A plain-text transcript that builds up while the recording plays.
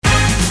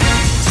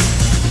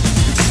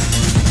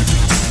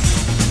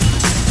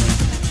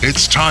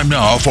It's time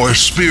now for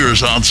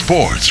Spears on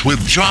Sports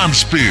with John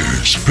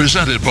Spears,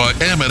 presented by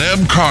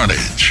M&M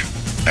Carnage.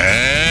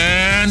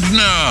 And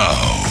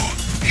now,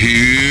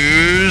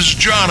 here's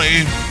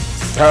Johnny.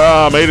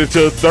 Made it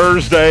to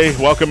Thursday.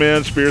 Welcome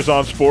in, Spears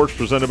on Sports,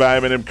 presented by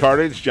M&M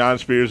Carnage. John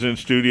Spears in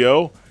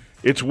studio.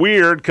 It's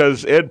weird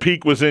because Ed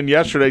Peak was in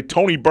yesterday.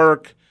 Tony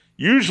Burke,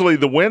 usually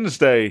the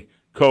Wednesday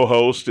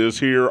co-host, is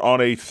here on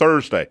a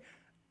Thursday.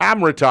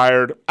 I'm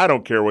retired. I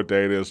don't care what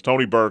day it is.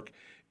 Tony Burke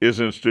is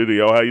in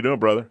studio. How you doing,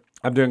 brother?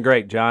 I'm doing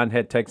great, John.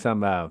 Had to take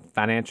some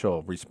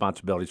financial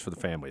responsibilities for the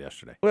family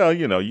yesterday. Well,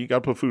 you know, you got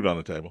to put food on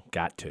the table.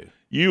 Got to.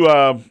 You,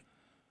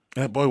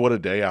 boy, what a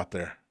day out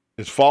there.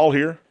 Is fall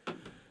here? I'm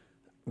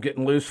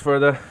getting loose for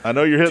the I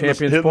know you're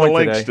hitting the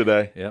links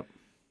today. Yep.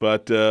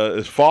 But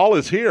fall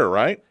is here,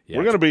 right? Yeah.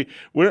 We're going to be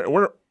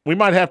we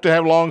might have to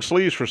have long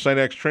sleeves for St.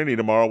 X Trinity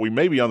tomorrow. We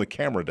may be on the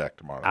camera deck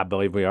tomorrow. I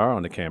believe we are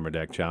on the camera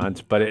deck, John.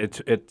 But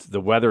it's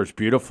the weather is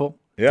beautiful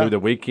through the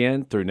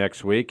weekend, through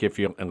next week. If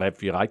you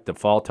like the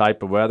fall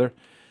type of weather,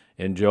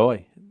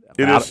 enjoy.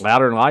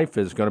 Louder Than Life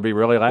is going to be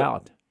really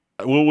loud.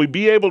 Will we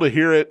be able to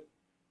hear it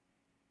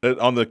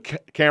on the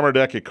camera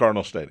deck at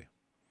Cardinal Stadium?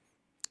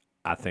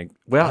 I think.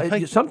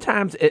 Well,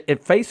 sometimes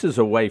it faces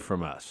away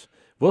from us.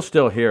 We'll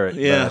still hear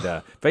it,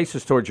 but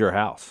faces towards your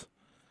house.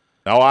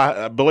 Oh,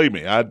 I believe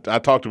me. I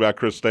talked about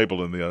Chris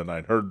Stapleton the other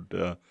night.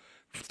 Heard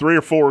 3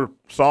 or 4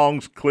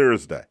 songs clear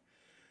as day.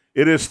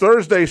 It is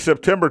Thursday,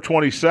 September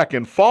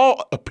 22nd.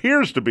 Fall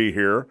appears to be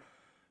here,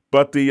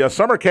 but the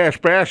Summer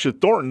Cash Bash at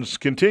Thornton's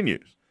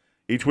continues.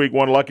 Each week,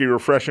 one lucky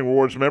Refreshing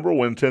Rewards member will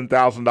win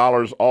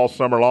 $10,000 all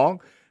summer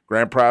long.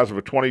 Grand prize of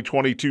a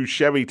 2022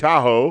 Chevy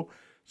Tahoe.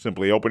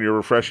 Simply open your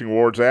Refreshing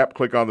Rewards app,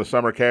 click on the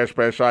Summer Cash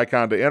Bash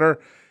icon to enter.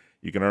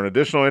 You can earn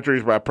additional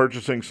entries by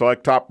purchasing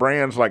select top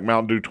brands like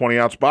Mountain Dew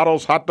 20-ounce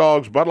bottles, hot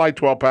dogs, Bud Light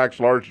 12-packs,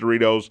 large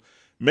Doritos,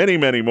 many,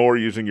 many more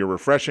using your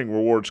Refreshing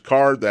Rewards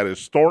card. That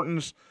is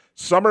Thornton's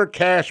Summer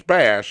Cash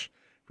Bash.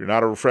 If you're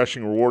not a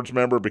Refreshing Rewards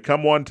member,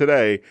 become one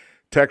today.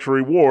 Text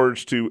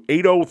REWARDS to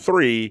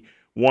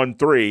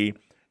 80313,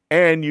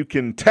 and you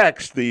can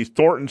text the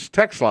Thornton's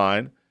text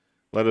line.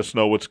 Let us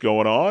know what's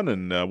going on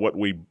and what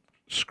we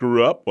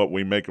screw up, what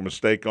we make a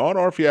mistake on,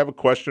 or if you have a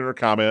question or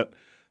comment.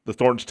 The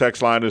Thornton's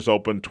text line is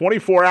open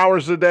 24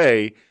 hours a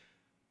day,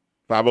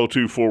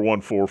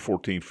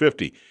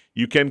 502-414-1450.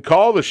 You can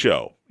call the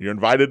show. You're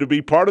invited to be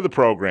part of the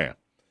program.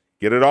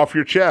 Get it off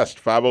your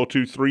chest,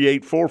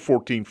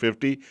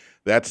 502-384-1450.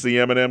 That's the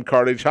M&M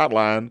Cartage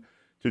hotline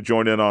to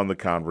join in on the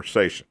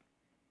conversation.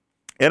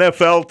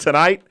 NFL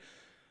tonight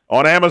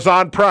on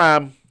Amazon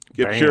Prime.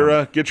 Get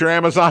your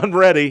Amazon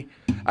ready.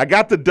 I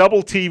got the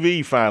double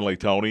TV finally,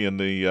 Tony, in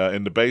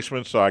the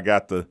basement, so I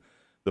got the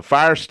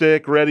Fire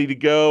Stick ready to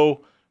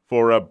go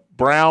for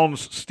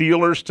Browns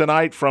Steelers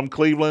tonight from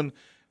Cleveland,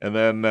 and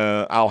then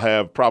I'll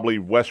have probably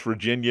West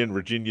Virginia and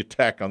Virginia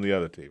Tech on the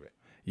other TV.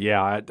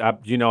 Yeah, I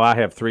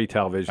have 3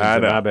 televisions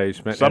in my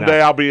basement.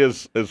 Someday I'll be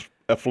as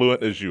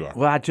affluent as you are.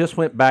 Well, I just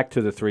went back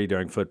to the 3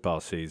 during football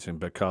season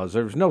because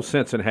there's no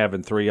sense in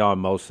having 3 on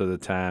most of the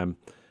time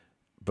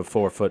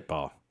before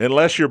football.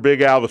 Unless you're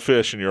Big Al the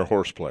Fish and you're a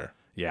horse player.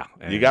 Yeah.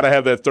 You got to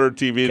have that third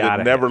TV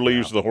that never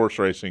leaves the horse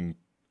racing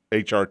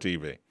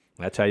HRTV.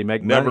 That's how you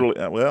make money.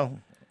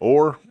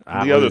 Or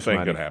the other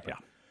thing could happen. Yeah.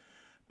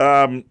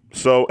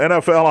 So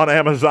NFL on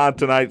Amazon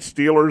tonight,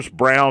 Steelers,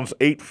 Browns,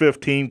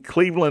 8:15.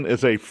 Cleveland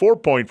is a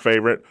 4-point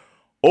favorite.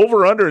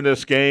 Over-under in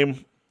this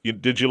game,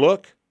 did you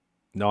look?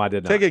 No, I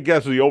did not. Take a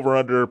guess at the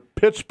over-under.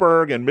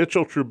 Pittsburgh and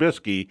Mitchell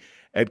Trubisky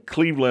at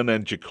Cleveland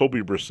and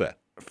Jacoby Brissett.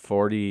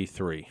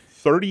 43.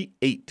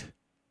 38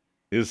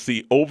 is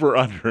the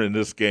over-under in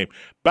this game.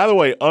 By the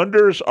way,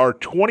 unders are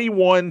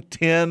 21,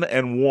 10,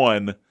 and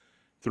 1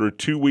 through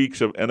 2 weeks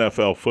of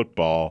NFL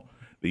football.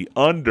 The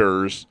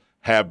unders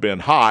have been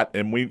hot,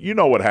 and you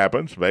know what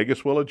happens.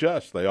 Vegas will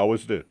adjust. They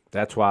always do.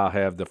 That's why I'll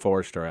have the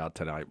Forester out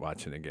tonight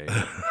watching the game.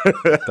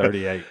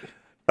 38.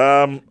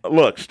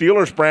 Look,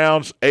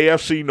 Steelers-Browns,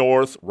 AFC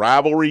North,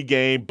 rivalry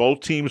game. Both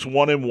teams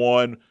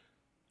 1-1.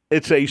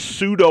 It's a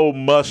pseudo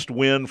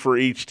must-win for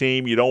each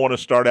team. You don't want to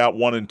start out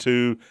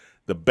 1-2.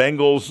 The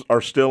Bengals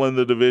are still in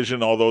the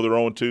division, although they're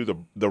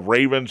 0-2. The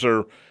Ravens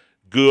are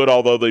good,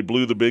 although they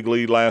blew the big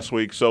lead last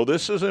week. So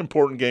this is an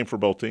important game for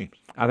both teams.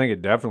 I think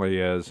it definitely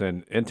is.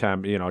 And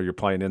anytime, you're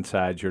playing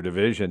inside your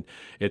division,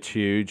 it's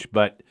huge.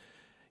 But,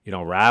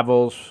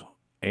 rivals,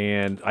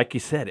 and like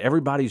you said,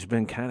 everybody's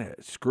been kind of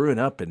screwing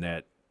up in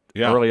that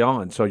early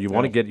on. So you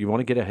want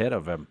to get ahead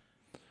of them.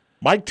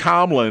 Mike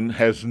Tomlin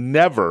has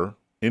never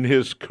in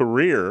his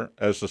career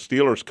as the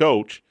Steelers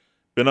coach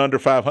been under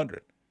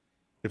 500.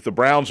 If the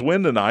Browns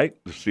win tonight,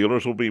 the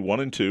Steelers will be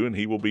 1-2, and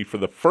he will be for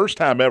the first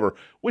time ever,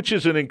 which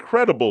is an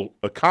incredible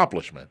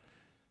accomplishment.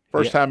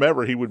 First time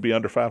ever he would be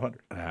under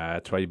 500.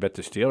 That's why you bet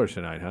the Steelers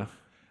tonight, huh?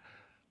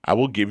 I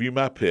will give you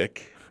my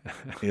pick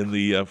in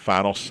the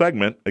final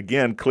segment.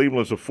 Again,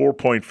 Cleveland's a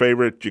 4-point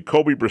favorite.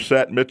 Jacoby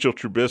Brissett, Mitchell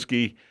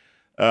Trubisky.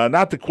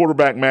 Not the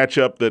quarterback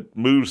matchup that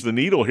moves the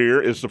needle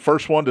here. Is the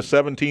first one to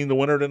 17 the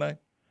winner tonight?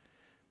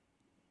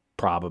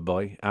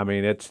 Probably. I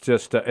mean, it's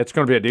just it's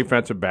going to be a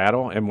defensive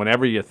battle, and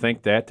whenever you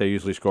think that, they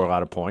usually score a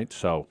lot of points.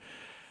 So,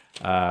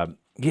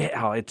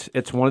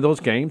 it's one of those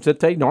games that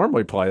they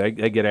normally play.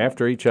 They get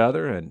after each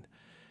other, and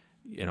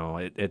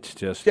it's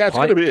just it's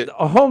going to be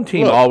a home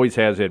team always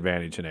has the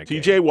advantage in that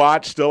game. TJ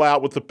Watt still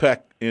out with the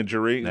pec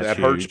injury. That's that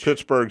hurts huge.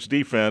 Pittsburgh's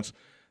defense.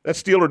 That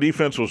Steeler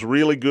defense was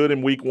really good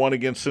in Week 1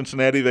 against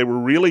Cincinnati. They were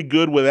really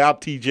good without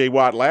TJ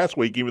Watt last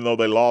week, even though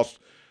they lost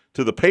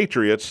to the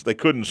Patriots. They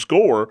couldn't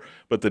score,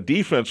 but the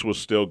defense was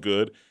still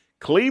good.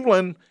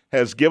 Cleveland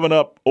has given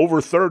up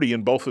over 30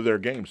 in both of their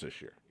games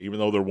this year, even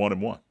though they're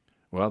 1-1.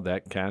 Well,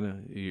 that kind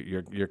of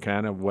you're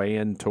kind of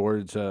weighing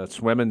towards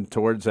swimming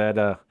towards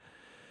that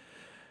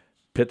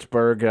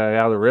Pittsburgh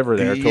out of the river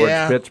there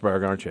towards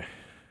Pittsburgh, aren't you?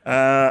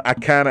 I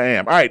kind of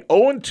am. All right,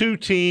 0-2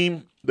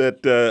 team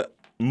that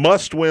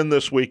must win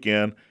this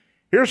weekend.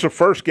 Here's the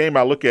first game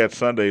I look at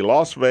Sunday,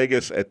 Las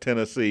Vegas at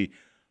Tennessee.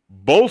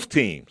 Both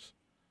teams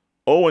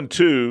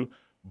 0-2.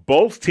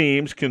 Both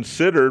teams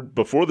considered,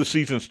 before the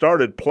season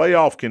started,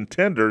 playoff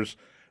contenders.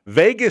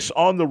 Vegas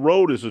on the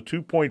road is a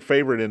 2-point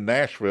favorite in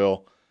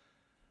Nashville.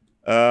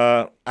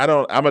 I'm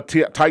a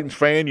Titans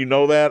fan, you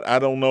know that. I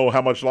don't know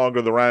how much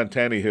longer the Ryan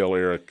Tannehill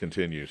era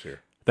continues here.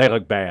 They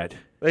look bad.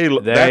 They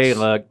look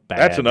bad.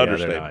 That's an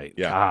understatement.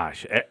 Yeah.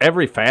 Gosh,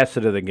 every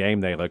facet of the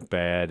game they look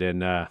bad,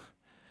 and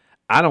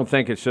I don't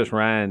think it's just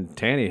Ryan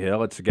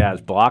Tannehill. It's the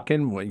guys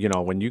blocking.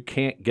 When you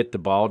can't get the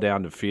ball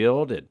down the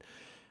field, and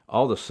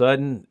all of a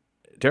sudden,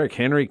 Derrick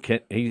Henry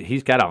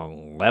he's got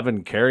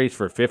 11 carries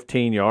for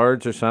 15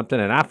 yards or something,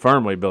 and I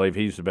firmly believe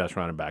he's the best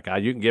running back.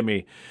 You can give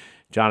me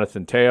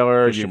Jonathan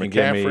Taylor, Christian you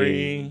can McCaffrey, give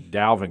me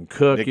Dalvin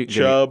Cook, Nick you can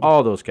Chubb. give me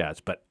all those guys,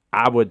 but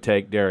I would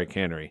take Derrick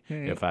Henry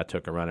if I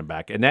took a running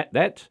back, and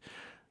that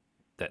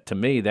to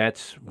me,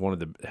 that's one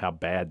of how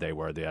bad they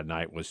were the other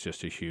night was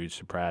just a huge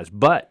surprise.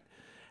 But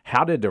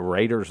how did the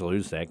Raiders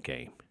lose that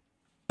game?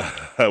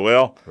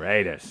 Well,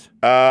 Raiders.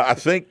 I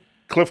think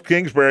Cliff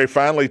Kingsbury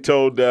finally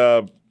told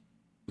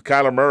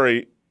Kyler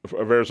Murray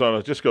of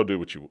Arizona, just go do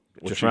what you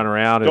run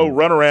around.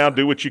 Run around,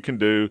 do what you can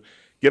do,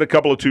 get a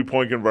couple of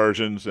 2-point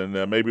conversions, and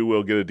maybe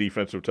we'll get a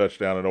defensive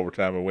touchdown in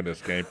overtime and win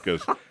this game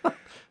because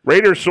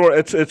Raiders.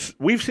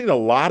 We've seen a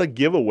lot of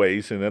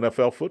giveaways in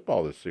NFL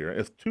football this year.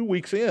 It's 2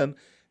 weeks in.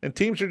 And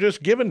teams are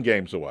just giving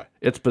games away.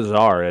 It's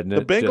bizarre, isn't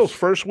it? The Bengals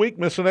first week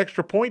missed an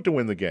extra point to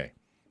win the game.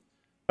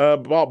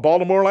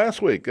 Baltimore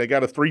last week, they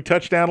got a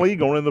 3-touchdown lead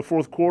going in the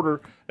fourth quarter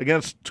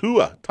against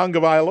Tua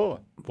Tagovailoa.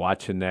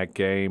 Watching that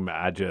game,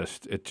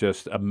 it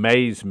just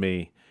amazed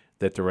me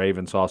that the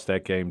Ravens lost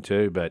that game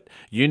too. But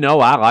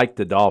I like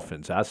the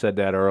Dolphins. I said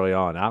that early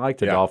on. I like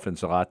the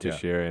Dolphins a lot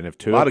this year. And if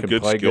Tua a lot of can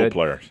good play skill good,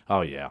 players.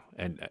 Oh yeah.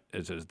 And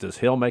does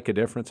Hill make a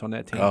difference on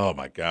that team? Oh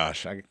my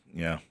gosh,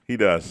 he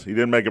does. He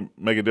didn't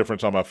make a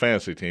difference on my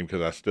fantasy team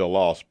because I still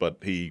lost, but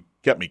he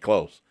kept me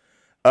close.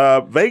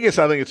 Vegas,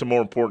 I think it's a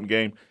more important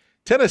game.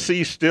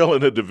 Tennessee's still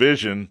in a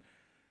division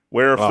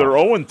where if they're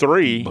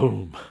 0-3,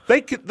 boom,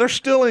 they're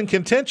still in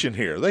contention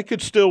here. They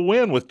could still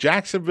win with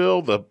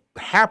Jacksonville, the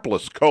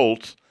hapless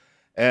Colts,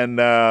 and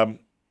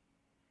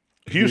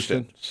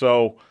Houston.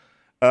 So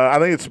I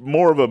think it's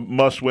more of a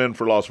must-win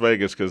for Las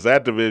Vegas because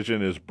that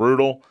division is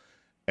brutal,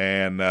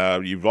 and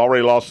you've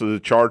already lost to the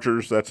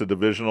Chargers. That's a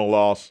divisional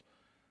loss.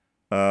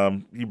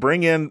 You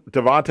bring in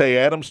Devontae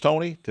Adams,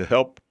 Tony, to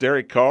help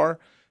Derek Carr.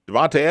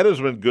 Devontae Adams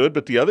has been good,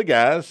 but the other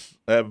guys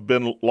have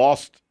been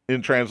lost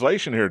in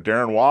translation here.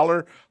 Darren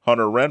Waller,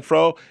 Hunter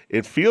Renfrow.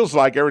 It feels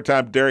like every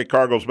time Derek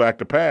Carr goes back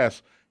to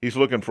pass, he's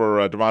looking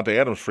for Devontae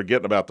Adams,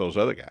 forgetting about those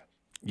other guys.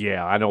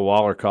 Yeah, I know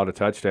Waller caught a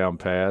touchdown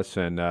pass,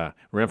 and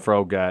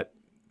Renfrow got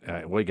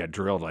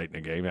drilled late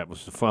in the game. That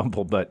was the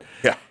fumble. But,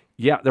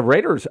 the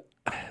Raiders,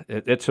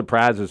 it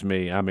surprises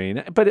me. I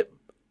mean, but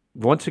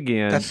once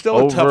again, that's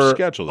still a tough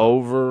schedule,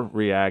 though.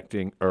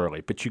 Overreacting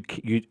early. But you're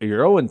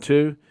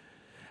 0-2.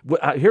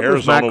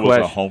 Arizona was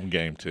a home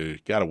game, too. You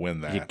got to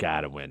win that. You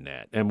got to win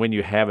that. And when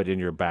you have it in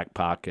your back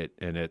pocket,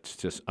 and it's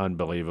just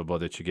unbelievable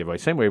that you give away.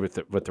 Same way with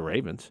the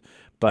Ravens.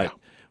 But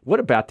what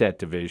about that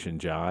division,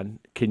 John?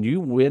 Can you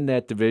win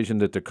that division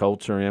that the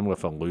Colts are in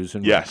with a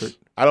losing record? Yes.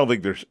 I don't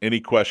think there's any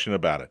question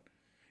about it.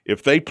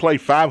 If they play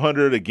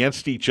 500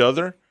 against each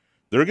other,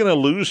 they're going to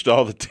lose to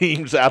all the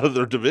teams out of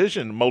their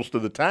division most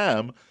of the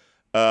time.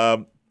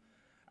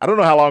 I don't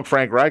know how long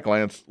Frank Reich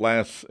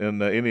lasts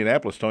in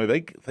Indianapolis,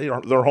 Tony.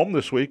 They're home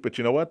this week, but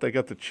you know what? They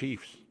got the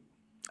Chiefs.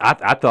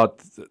 I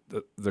thought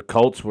the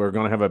Colts were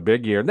going to have a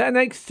big year. And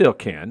they still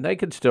can. They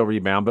could still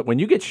rebound. But when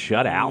you get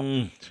shut out.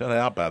 Shut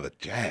out by the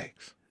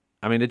Jags.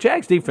 I mean, the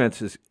Jags'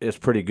 defense is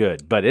pretty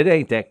good, but it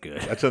ain't that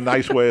good. That's a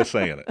nice way of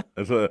saying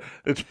it.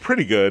 It's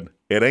pretty good.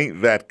 It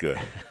ain't that good.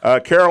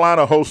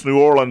 Carolina hosts New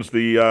Orleans.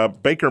 The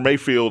Baker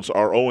Mayfields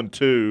are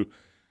 0-2.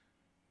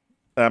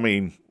 I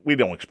mean, we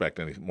don't expect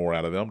any more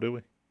out of them, do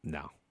we?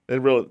 No.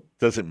 It really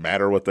doesn't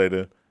matter what they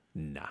do.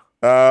 No.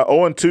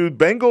 0-2.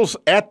 Bengals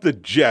at the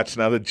Jets.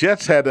 Now, the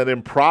Jets had an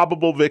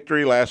improbable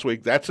victory last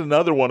week. That's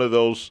another one of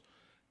those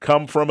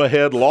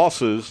come-from-ahead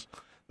losses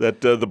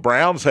that the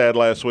Browns had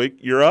last week.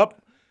 You're up.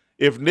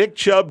 If Nick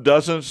Chubb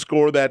doesn't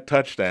score that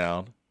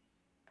touchdown,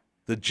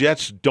 the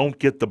Jets don't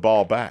get the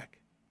ball back.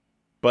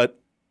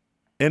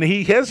 And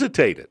he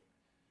hesitated.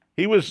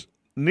 He was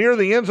near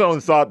the end zone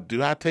and thought,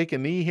 do I take a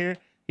knee here?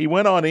 He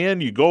went on in.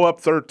 You go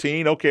up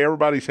 13. Okay,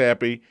 everybody's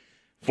happy.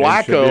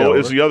 Flacco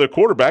is the other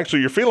quarterback, so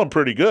you're feeling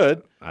pretty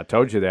good. I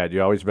told you that.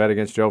 You always bet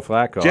against Joe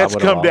Flacco. Jets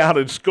come down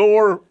and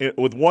score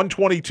with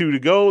 1:22 to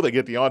go. They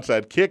get the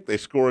onside kick. They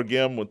score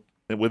again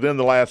within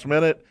the last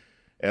minute.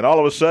 And all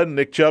of a sudden,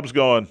 Nick Chubb's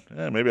going,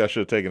 maybe I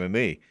should have taken a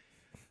knee.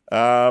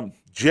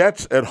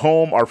 Jets at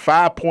home are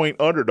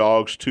 5-point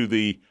underdogs to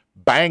the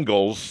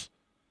Bengals.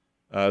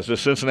 Is the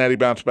Cincinnati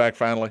bounce back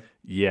finally?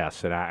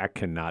 Yes, and I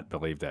cannot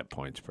believe that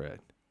point spread.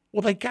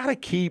 Well, they got to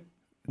keep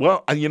 –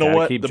 well, you know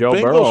what? The Joe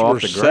Bengals were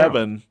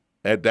 7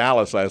 at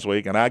Dallas last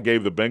week, and I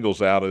gave the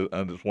Bengals out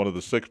as one of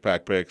the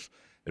 6-pack picks.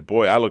 And,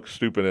 boy, I looked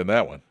stupid in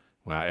that one.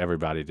 Well,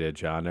 everybody did,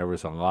 John. There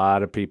was a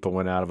lot of people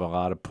went out of a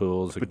lot of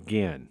pools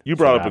again. You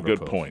brought up a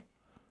good point.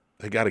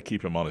 They got to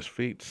keep him on his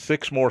feet.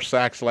 6 more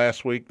sacks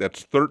last week.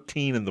 That's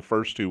 13 in the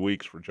first 2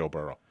 weeks for Joe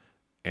Burrow.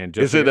 And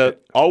is it an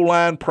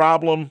O-line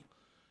problem?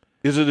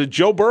 Is it a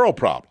Joe Burrow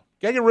problem?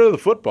 Got to get rid of the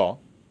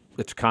football.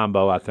 It's a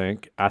combo, I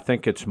think. I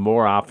think it's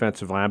more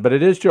offensive line, but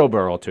it is Joe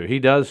Burrow, too. He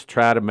does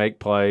try to make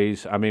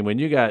plays. I mean, when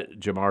you got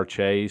Jamar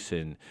Chase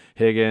and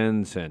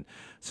Higgins and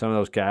some of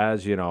those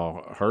guys,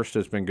 Hurst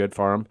has been good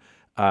for him.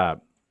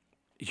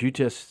 You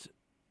just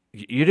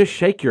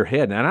shake your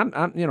head. And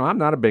I'm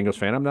not a Bengals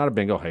fan. I'm not a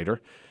Bengal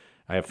hater.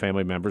 I have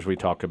family members we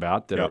talk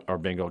about that are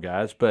Bengal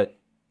guys. But,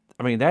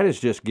 I mean, that is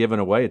just giving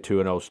away a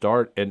 2-0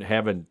 start and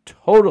having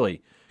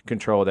totally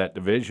control of that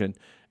division.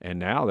 And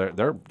now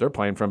they're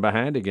playing from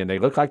behind again. They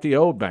look like the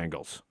old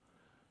Bengals.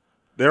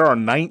 There are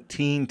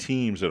 19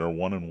 teams that are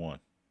 1-1.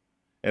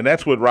 And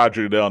that's what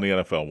Roger Goodell in the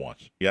NFL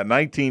wants. You got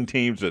 19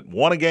 teams that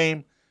won a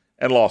game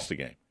and lost a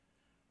game.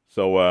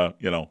 So,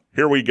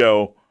 here we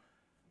go.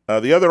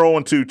 The other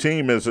 0-2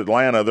 team is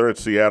Atlanta. They're at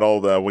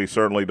Seattle. We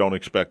certainly don't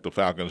expect the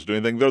Falcons to do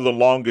anything. They're the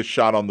longest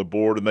shot on the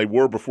board, and they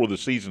were before the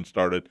season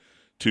started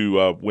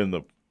to win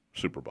the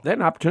Super Bowl. They had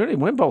an opportunity to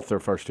win both their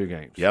first 2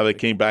 games. Yeah, they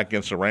came back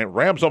against the Rams.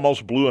 Rams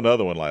almost blew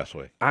another one last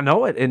week. I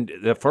know it. And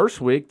the first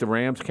week, the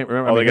Rams can't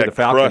remember. They got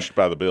crushed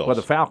by the Bills. Well,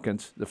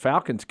 the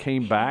Falcons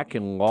came back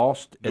and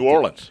lost. New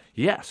Orleans.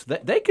 Yes,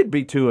 they could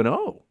be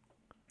 2-0.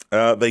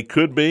 They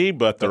could be,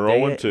 but they're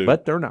 0-2.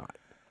 But they're not.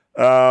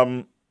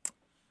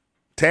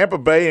 Tampa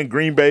Bay and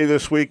Green Bay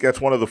this week.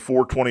 That's one of the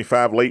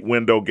 4:25 late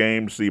window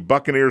games. The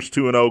Buccaneers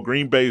 2-0.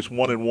 Green Bay's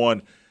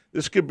 1-1.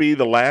 This could be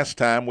the last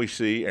time we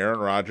see Aaron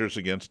Rodgers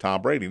against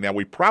Tom Brady. Now,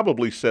 we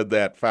probably said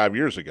that 5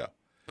 years ago.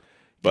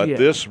 But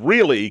this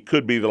really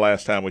could be the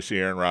last time we see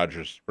Aaron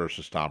Rodgers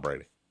versus Tom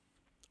Brady.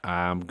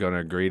 I'm going to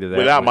agree to that.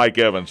 Without Mike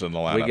Evans in the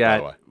lineup, by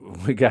the way.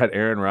 We got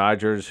Aaron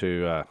Rodgers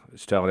who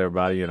is telling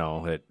everybody,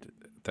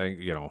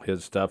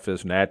 his stuff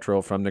is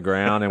natural from the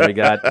ground. And we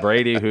got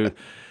Brady who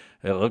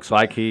it looks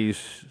like he's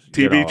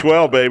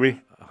TB12,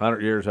 baby.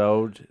 100 years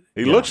old.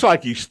 He looks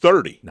like he's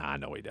 30. No, I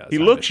know he does. He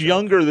looks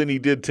younger than he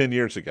did 10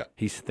 years ago.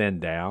 He's thinned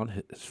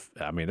down.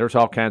 I mean, there's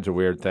all kinds of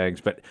weird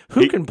things. But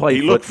who can play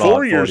football? He looked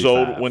 4 years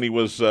old when he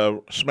was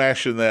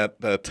smashing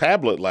that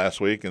tablet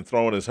last week and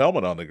throwing his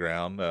helmet on the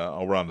ground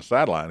over on the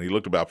sideline. He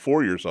looked about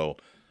 4 years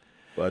old.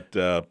 But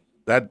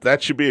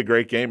that should be a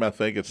great game, I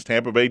think. It's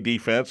Tampa Bay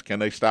defense. Can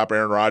they stop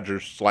Aaron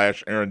Rodgers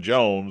 / Aaron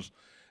Jones?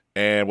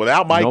 And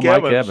without Mike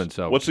Evans,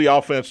 what's the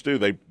offense do?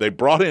 They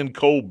brought in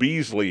Cole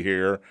Beasley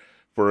here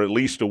for at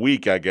least a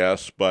week, I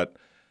guess. But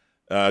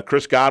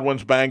Chris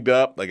Godwin's banged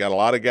up. They got a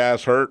lot of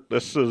guys hurt.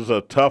 This is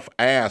a tough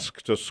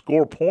ask to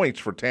score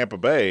points for Tampa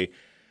Bay.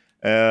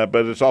 But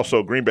it's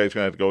also Green Bay's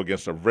going to have to go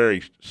against a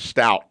very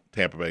stout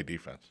Tampa Bay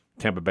defense.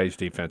 Tampa Bay's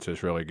defense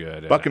is really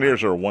good.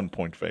 Buccaneers are a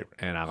 1-point favorite.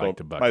 And I like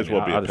the Buccaneers. Might as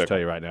well be I'll just tell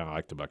you right now, I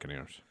like the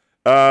Buccaneers.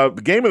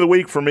 The game of the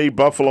week for me,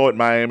 Buffalo at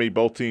Miami.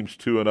 Both teams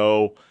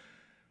 2-0.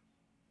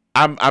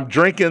 I'm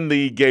drinking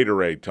the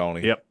Gatorade,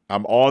 Tony. Yep.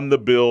 I'm on the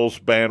Bills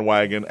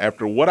bandwagon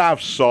after what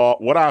I've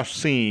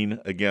seen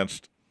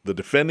against the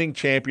defending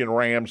champion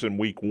Rams in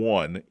Week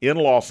 1 in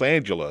Los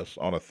Angeles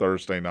on a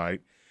Thursday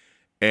night,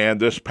 and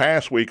this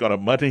past week on a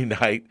Monday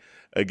night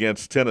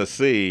against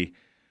Tennessee.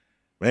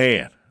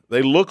 Man,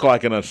 they look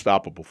like an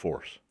unstoppable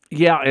force.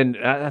 Yeah, and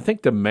I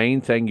think the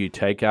main thing you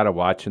take out of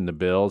watching the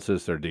Bills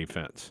is their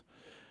defense.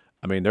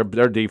 I mean, their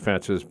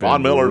defense has been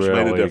Von Miller's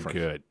really made a difference.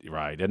 Good,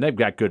 right? And they've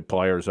got good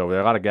players over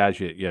there. A lot of guys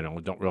you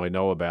don't really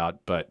know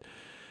about, but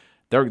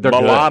they're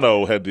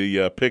Milano good. had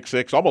the pick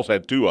six, almost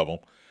had 2 of them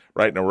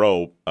right in a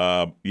row.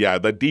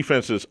 The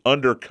defense is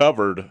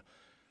undercovered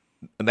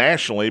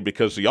nationally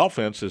because the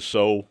offense is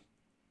so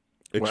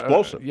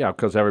explosive.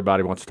 Because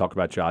everybody wants to talk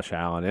about Josh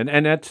Allen,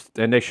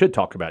 and they should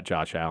talk about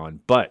Josh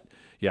Allen, but.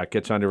 Yeah, it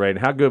gets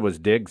underrated. How good was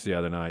Diggs the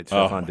other night?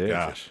 Stephon Diggs.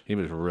 Gosh. He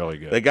was really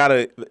good. They've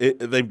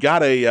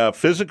got a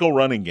physical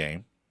running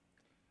game,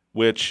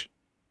 which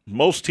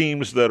most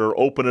teams that are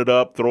open it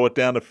up, throw it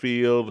down the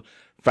field,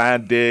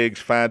 find Diggs,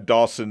 find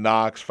Dawson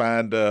Knox,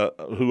 find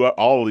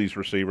all of these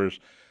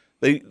receivers.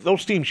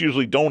 those teams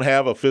usually don't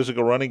have a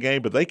physical running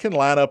game, but they can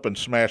line up and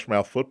smash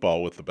mouth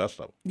football with the best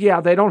of them.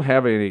 Yeah, they don't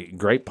have any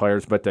great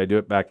players, but they do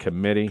it by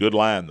committee. Good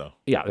line, though.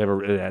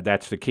 Yeah,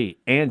 that's the key.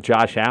 And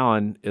Josh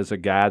Allen is a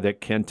guy that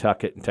can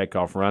tuck it and take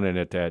off running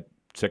at that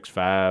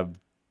 6'5",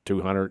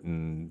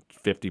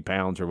 250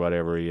 pounds or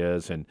whatever he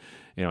is. And,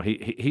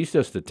 he's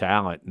just a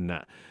talent. And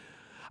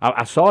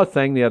I saw a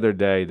thing the other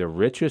day, the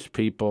richest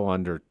people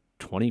under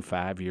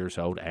 25 years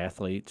old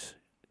athletes,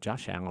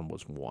 Josh Allen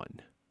was one.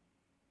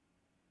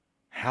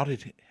 How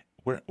did he?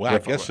 Well, I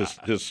guess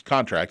his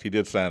contract, he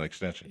did sign an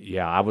extension.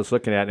 Yeah, I was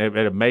looking at it.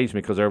 It amazed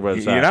me because there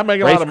was You're not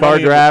making a race lot of car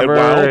money driver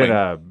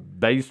at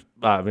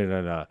Wyoming.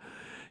 and a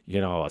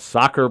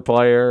soccer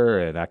player,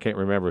 and I can't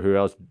remember who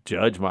else. I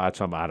don't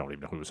even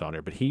know who was on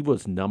there, but he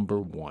was number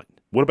one.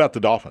 What about the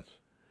Dolphins?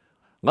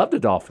 Love the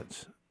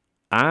Dolphins.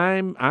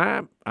 I'm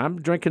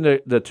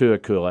drinking the Tua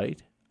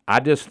Kool-Aid. I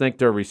just think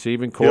their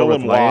receiving core Hill with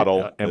and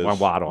Waddle,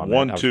 Waddle.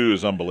 1-2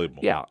 is unbelievable.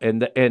 Yeah,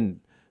 and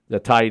the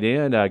tight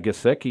end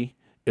Gesicki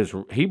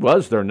he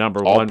was their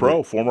number All one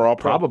pro, former All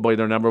Pro, probably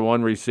their number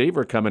one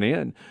receiver coming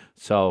in.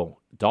 So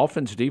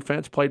Dolphins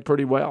defense played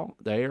pretty well.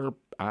 They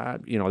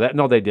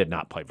did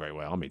not play very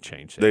well. Let me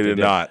change that. They did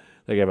not.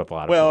 They gave up a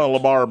lot. Well, of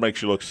points. Lamar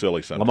makes you look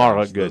silly sometimes. Lamar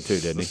looked good too,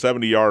 didn't he? The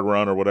 70-yard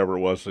run or whatever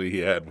it was that he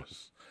had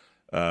was,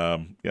 Yeah,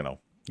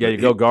 you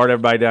go guard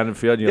everybody down the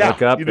field. And you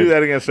look up. You do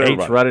that against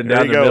everybody. Eight's running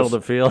down the middle of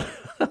the field.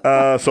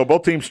 So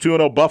both teams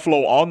 2-0.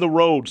 Buffalo on the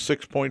road,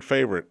 6-point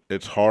favorite.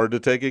 It's hard to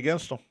take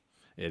against them.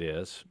 It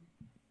is.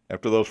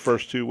 After those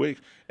first 2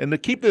 weeks. And to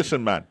keep this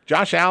in mind,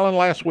 Josh Allen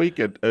last week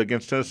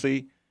against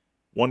Tennessee,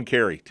 1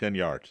 carry, 10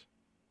 yards.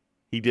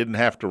 He didn't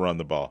have to run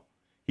the ball.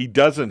 He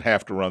doesn't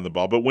have to run the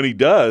ball. But when he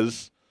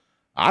does,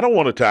 I don't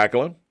want to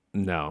tackle him.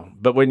 No.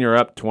 But when you're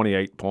up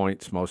 28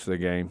 points most of the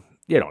game,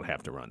 you don't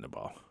have to run the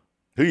ball.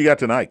 Who you got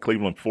tonight?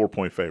 Cleveland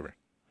 4-point favorite.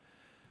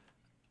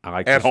 I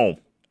like at home.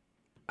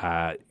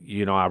 I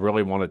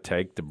really want to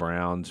take the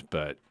Browns,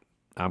 but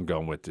I'm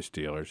going with the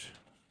Steelers.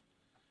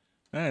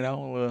 I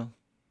know.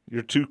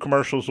 You're 2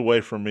 commercials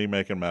away from me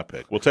making my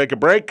pick. We'll take a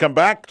break, come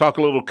back, talk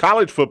a little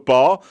college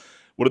football.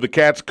 What do the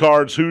Cats,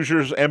 Cards,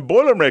 Hoosiers, and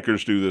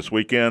Boilermakers do this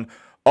weekend?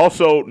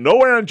 Also,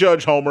 no Aaron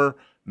Judge homer,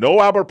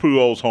 no Albert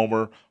Pujols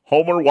homer.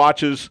 Homer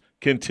watches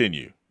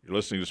continue. You're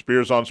listening to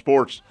Spears on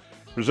Sports,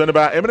 presented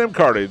by M&M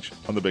Cartage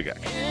on the Big X.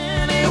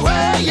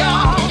 Anywhere,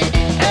 y'all.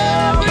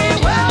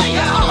 Everywhere,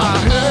 y'all. I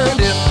heard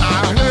it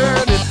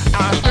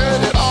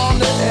on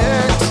the X.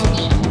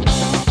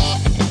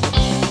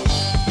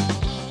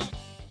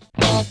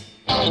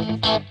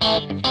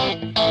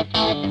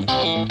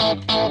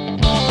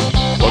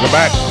 Welcome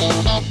back.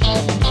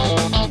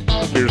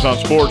 Spears on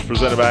Sports,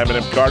 presented by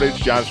M&M Cartage.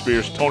 John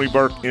Spears, Tony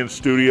Burke in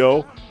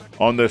studio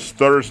on this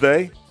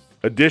Thursday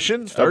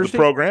edition of the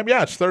program.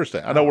 Yeah, it's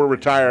Thursday. I know we're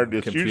retired.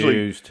 It's Confused.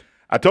 usually.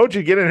 I told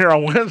you to get in here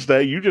on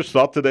Wednesday. You just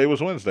thought today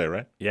was Wednesday,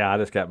 right? Yeah, I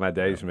just got my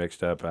days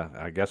mixed up.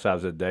 I guess I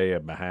was a day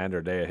behind or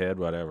a day ahead,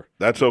 whatever.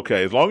 That's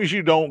okay. As long as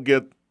you don't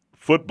get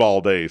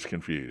football days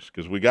confused,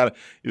 because we got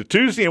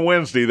Tuesday and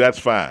Wednesday, that's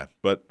fine.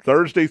 But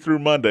Thursday through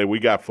Monday, we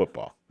got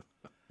football.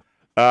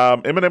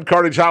 M&M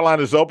Cartage Hotline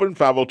is open,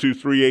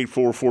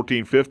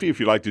 502-384-1450. If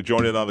you'd like to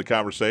join in on the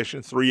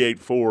conversation,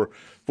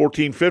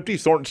 384-1450.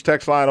 Thornton's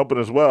text line open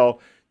as well.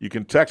 You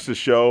can text the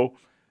show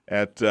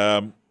at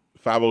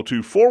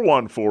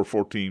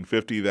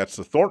 502-414-1450. That's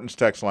the Thornton's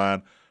text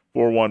line,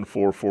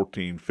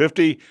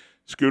 414-1450.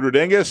 Scooter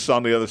Dingus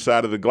on the other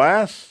side of the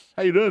glass.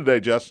 How you doing today,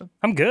 Justin?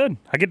 I'm good.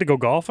 I get to go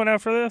golfing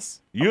after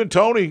this. You and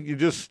Tony, you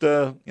just,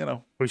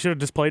 We should have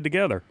just played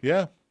together.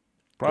 Yeah.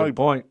 Good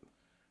point.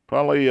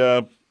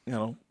 Probably,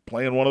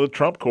 playing one of the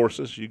Trump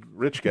courses, you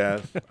rich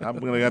guys. I'm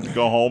going to have to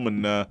go home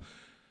and,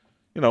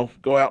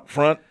 go out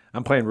front.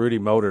 I'm playing Rudy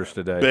Motors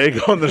today. Big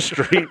on the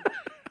street.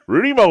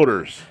 Rudy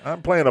Motors.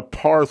 I'm playing a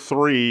par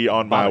 3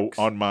 on my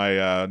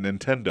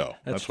Nintendo.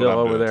 That's what still I'm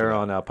over doing there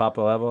today. on Papa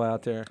Level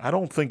out there? I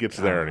don't think it's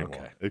there anymore.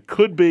 Okay. It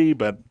could be,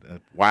 but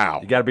wow.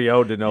 You got to be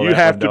old to know that. You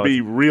have to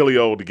be really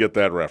old to get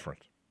that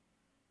reference.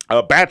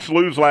 Bats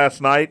lose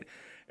last night.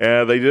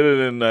 They did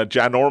it in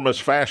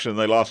ginormous fashion.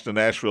 They lost to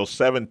Nashville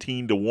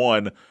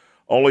 17-1.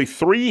 Only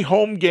 3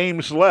 home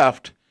games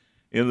left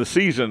in the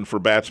season for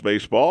Bats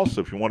baseball.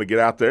 So if you want to get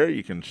out there,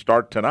 you can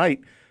start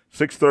tonight.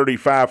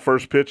 6:35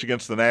 first pitch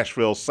against the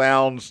Nashville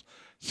Sounds.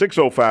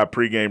 6:05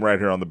 pregame right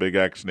here on the Big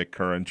X. Nick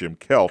Curran, Jim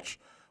Kelch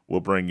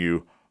will bring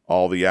you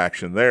all the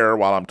action there.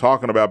 While I'm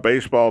talking about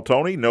baseball,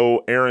 Tony,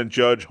 no Aaron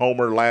Judge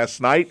homer last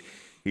night.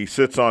 He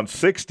sits on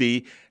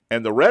 60,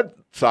 and the Red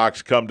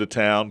Sox come to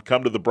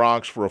the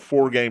Bronx for a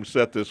 4-game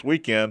set this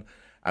weekend.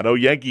 I know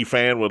Yankee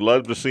fan would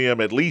love to see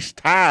him at least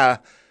tie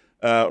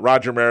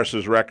Roger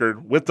Maris's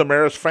record with the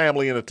Maris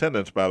family in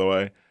attendance, by the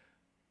way,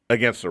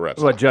 against the Red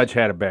Sox. Well, Judge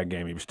had a bad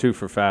game. He was 2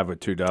 for 5 with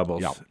 2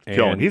 doubles. Yeah,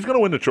 And he's going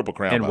to win the Triple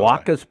Crown. And by the way.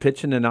 Waka's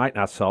pitching tonight,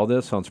 and I saw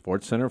this on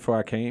SportsCenter before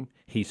I came.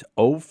 He's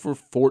 0 for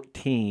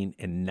 14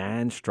 and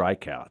 9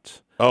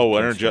 strikeouts. Oh,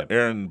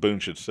 Aaron Boone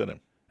should sit him.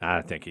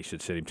 I think he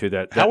should sit him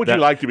too. How would you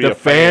like to be a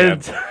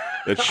fan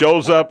that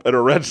shows up at a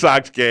Red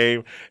Sox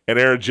game and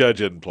Aaron Judge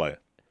isn't playing?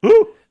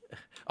 Woo!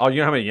 Oh, you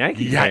know how many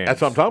Yankee Yeah, fans?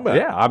 that's what I'm talking about.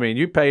 Yeah, I mean,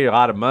 you pay a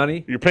lot of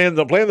money. You're playing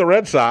the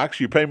Red Sox.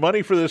 You pay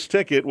money for this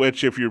ticket,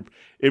 which if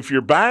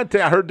you're buying,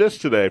 I heard this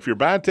today. If you're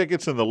buying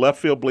tickets in the left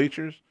field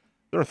bleachers,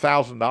 they're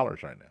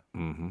 $1,000 right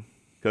now.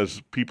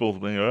 Because people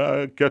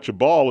catch a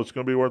ball, it's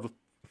going to be worth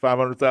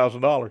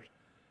 $500,000,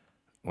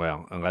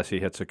 Well, unless he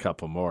hits a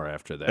couple more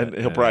after that, and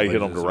he'll probably hit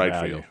them to loses right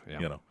value.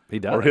 field. Yeah. He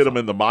does, or hit them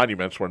in the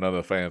monuments where none of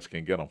the fans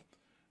can get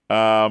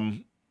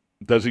them.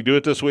 Does he do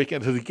it this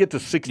weekend? Does he get to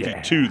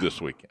 62 this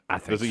weekend? I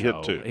think Does he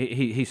so. hit 2?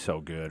 He's so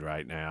good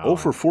right now. Oh,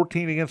 for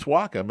 14 against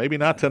Waka. Maybe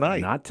not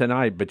tonight. Not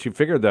tonight, but you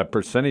figure the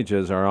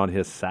percentages are on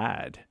his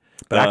side.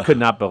 But I could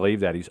not believe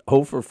that. He's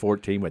 0 for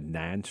 14 with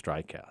 9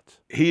 strikeouts.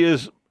 He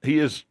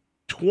is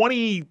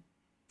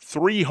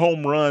 23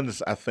 home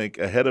runs, I think,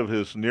 ahead of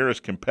his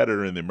nearest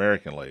competitor in the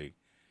American League.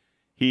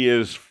 He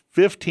is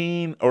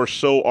 15 or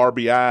so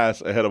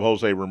RBIs ahead of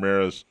Jose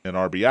Ramirez in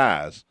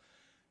RBIs.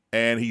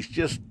 And he's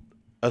just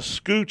a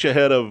scooch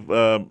ahead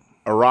of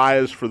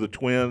Arias for the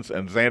Twins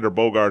and Xander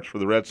Bogaerts for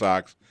the Red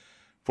Sox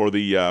for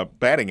the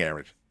batting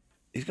average.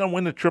 He's going to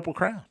win the Triple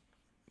Crown,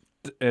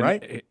 And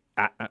right?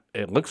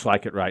 It looks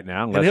like it right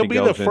now. And Unless he'll he be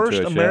goes the first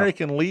into a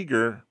American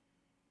leaguer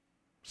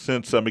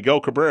since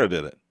Miguel Cabrera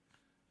did it.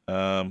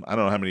 I don't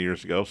know how many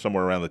years ago,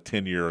 somewhere around the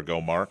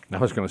 10-year-ago mark. I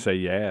was going to say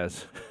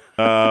yes.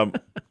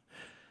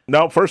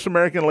 No, first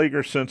American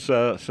leaguer since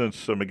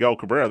Miguel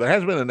Cabrera. There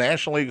hasn't been a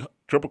National League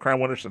Triple Crown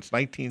winner since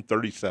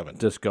 1937.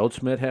 Does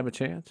Goldsmith have a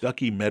chance?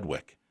 Ducky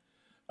Medwick.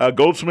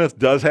 Goldsmith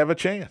does have a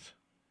chance.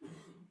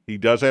 He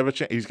does have a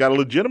chance. He's got a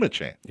legitimate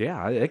chance.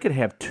 Yeah, they could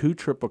have 2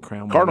 Triple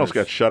Crown Cardinals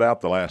winners. got shut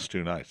out the last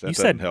 2 nights. That You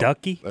doesn't said help.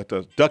 Ducky? That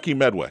does. Ducky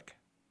Medwick.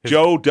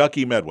 Joe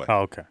Ducky Medwick.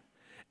 Oh, okay.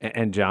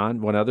 And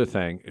John, one other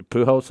thing.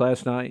 Pujols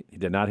last night, he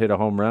did not hit a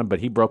home run, but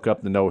he broke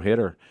up the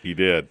no-hitter He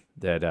did.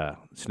 that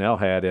Snell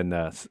had in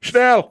the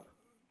Snell.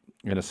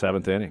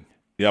 7th inning.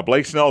 Yeah,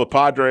 Blake Snell, the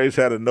Padres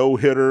had a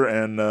no-hitter,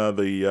 and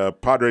the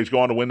Padres go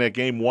on to win that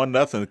game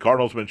 1-0. The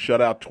Cardinals have been shut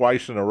out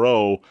twice in a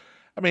row.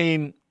 I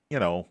mean,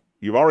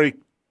 you've already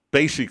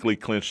basically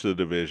clinched the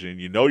division.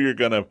 You know you're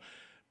going to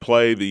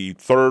play the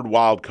third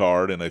wild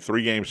card in a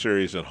 3-game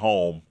series at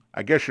home.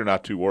 I guess you're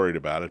not too worried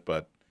about it,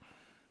 but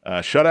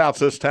shutouts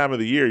this time of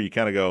the year, you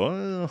kind of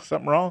go,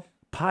 something wrong?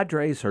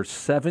 Padres are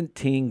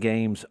 17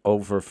 games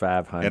over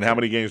 500. And how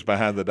many games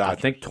behind the I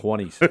Dodgers? think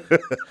 20.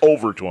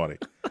 Over 20.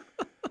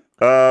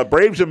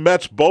 Braves and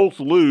Mets both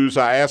lose.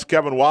 I asked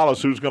Kevin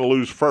Wallace who's going to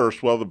lose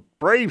first. Well, the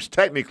Braves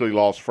technically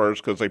lost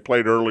first because they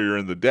played earlier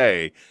in the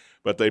day,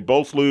 but they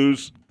both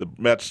lose. The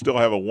Mets still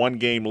have a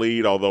 1-game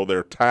lead, although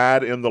they're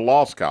tied in the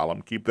loss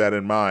column. Keep that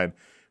in mind.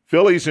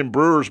 Phillies and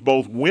Brewers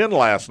both win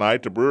last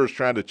night. The Brewers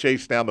trying to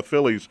chase down the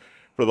Phillies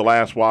for the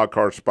last wild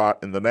card spot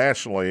in the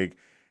National League.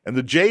 And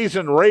the Jays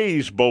and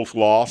Rays both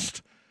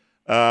lost.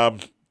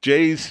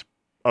 Jays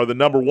are the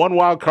number 1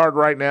 wild card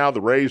right now.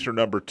 The Rays are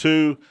number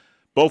 2.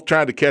 Both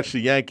trying to catch the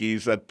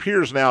Yankees. It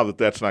appears now that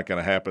that's not going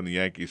to happen. The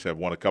Yankees have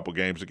won a couple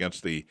games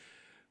against the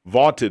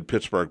vaunted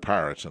Pittsburgh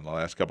Pirates in the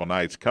last couple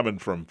nights, coming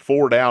from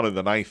 4 down in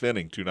the 9th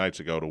inning 2 nights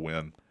ago to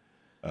win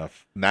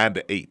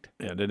 9-8.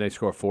 Yeah, didn't they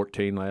score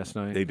 14 last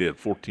night? They did.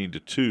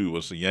 14-2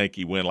 was the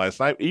Yankee win last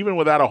night, even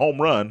without a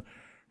home run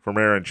from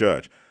Aaron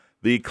Judge.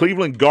 The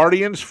Cleveland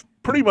Guardians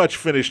pretty much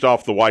finished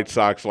off the White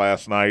Sox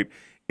last night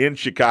in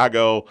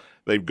Chicago.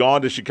 They've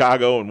gone to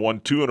Chicago and won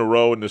 2 in a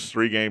row in this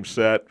 3-game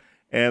set.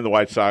 And the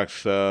White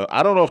Sox,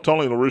 I don't know if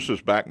Tony La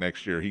Russa's back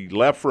next year. He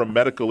left for a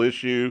medical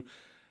issue.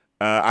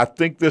 I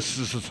think this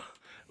is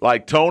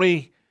like,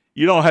 Tony,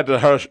 you don't have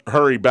to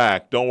hurry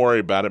back. Don't worry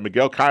about it.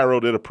 Miguel Cairo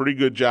did a pretty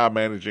good job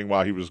managing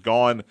while he was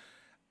gone.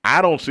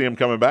 I don't see him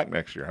coming back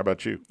next year. How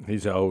about you?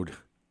 He's old.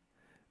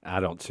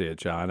 I don't see it,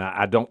 John.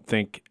 I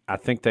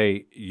think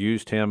they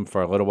used him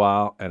for a little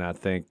while, and I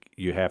think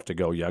you have to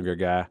go younger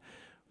guy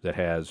that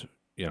has,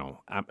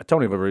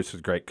 Tony La Russa's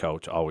a great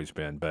coach, always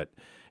been, but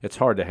it's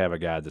hard to have a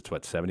guy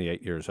that's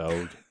 78 years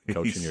old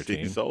coaching your team.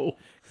 He's old.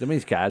 Some of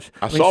these guys.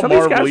 I saw some of these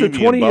Marv guys are Levy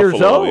 20 in years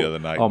Buffalo old. the other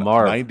night. Oh,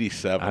 Marv.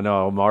 97. I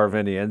know Marv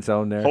in the end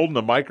zone there. Holding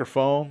the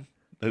microphone.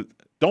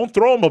 Don't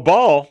throw him a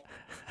ball.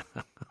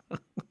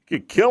 You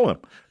kill him.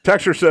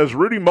 Texture says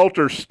Rudy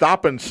Moulter's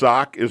Stop and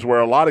Sock is where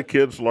a lot of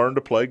kids learn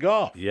to play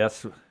golf.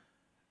 Yes.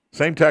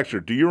 Same texture.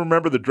 Do you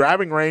remember the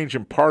driving range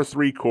and par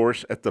 3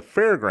 course at the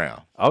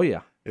fairground? Oh,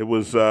 yeah. It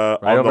was on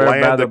the over there by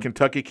land the- that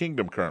Kentucky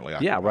Kingdom currently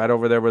occupies. Yeah, right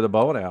over there where the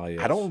bowling alley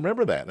is. I don't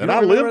remember that. And don't I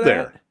remember lived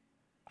that? there.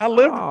 I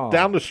lived Oh.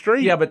 down the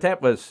street. Yeah, but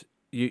that was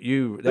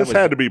you. That this was,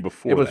 had to be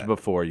before It was that.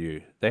 before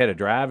you. They had a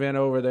drive-in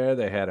over there.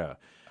 They had a.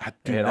 I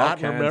they do had all not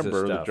kinds of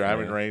remember the stuff,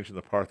 driving man. range and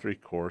the par 3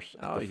 course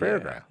at Oh, the yeah,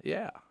 fairground.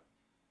 Yeah.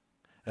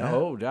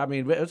 Old. I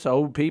mean, it's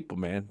old people,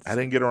 man. I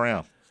didn't get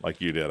around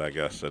like you did, I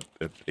guess, at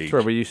age, That's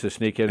where we used to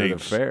sneak into the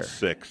age fair.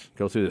 6.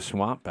 Go through the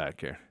swamp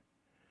back here.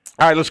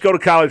 All right, let's go to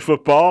college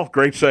football.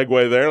 Great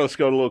segue there. Let's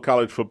go to a little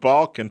college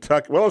football.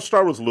 Kentucky. Well, let's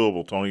start with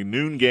Louisville, Tony.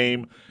 Noon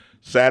game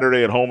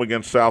Saturday at home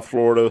against South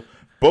Florida.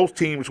 Both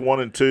teams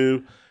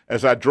 1-2.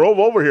 As I drove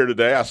over here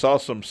today, I saw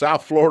some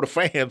South Florida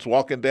fans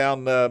walking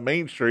down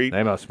Main Street,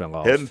 They must have been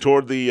lost. heading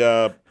toward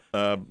the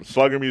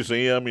Slugger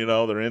Museum.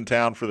 They're in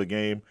town for the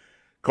game.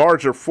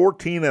 Cards are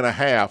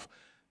 14.5.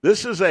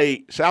 This is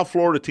a South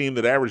Florida team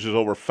that averages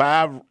over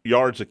 5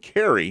 yards a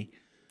carry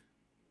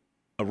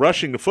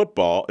rushing the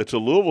football. It's a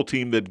Louisville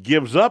team that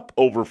gives up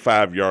over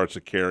 5 yards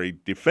a carry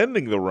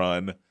defending the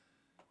run.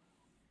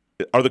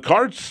 Are the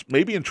Cards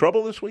maybe in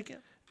trouble this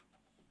weekend?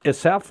 Is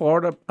South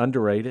Florida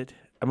underrated?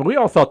 I mean, we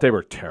all thought they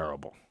were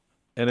terrible.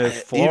 And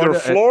is Florida, Either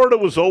Florida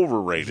was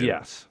overrated,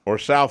 yes, or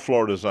South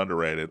Florida is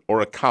underrated,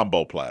 or a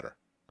combo platter.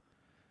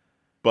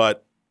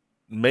 But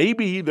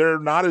maybe they're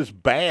not as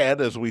bad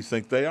as we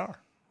think they are.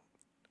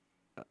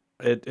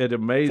 It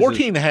amazes.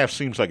 14.5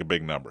 seems like a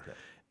big number here,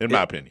 in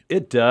my opinion.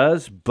 It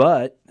does,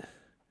 but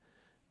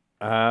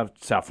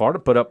South Florida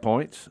put up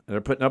points. And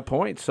they're putting up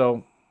points,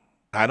 so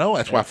I know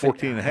that's why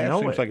 14.5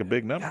 seems like a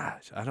big number.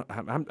 gosh,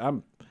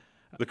 I'm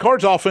The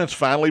Cards' offense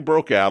finally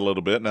broke out a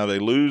little bit. Now they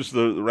lose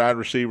the wide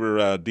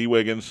receiver D.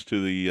 Wiggins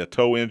to the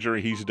toe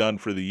injury. He's done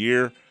for the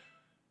year.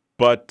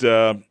 But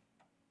I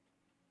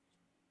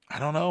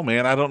don't know,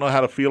 man. I don't know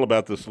how to feel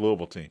about this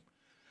Louisville team.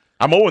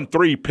 I'm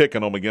 0-3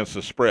 picking them against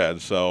the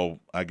spread, so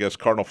I guess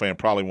Cardinal fan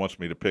probably wants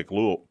me to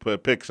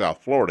pick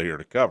South Florida here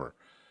to cover.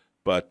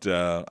 But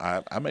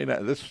I may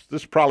not. This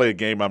is probably a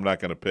game I'm not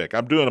going to pick.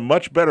 I'm doing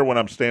much better when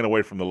I'm staying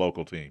away from the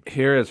local team.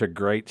 Here is a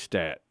great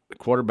stat. The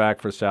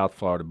quarterback for South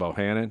Florida,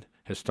 Bohannon,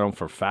 has thrown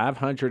for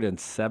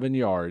 507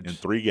 yards In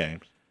 3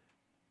 games.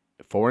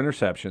 4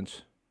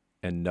 interceptions,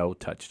 and no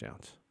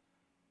touchdowns.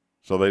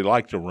 So they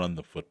like to run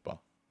the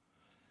football.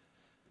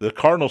 The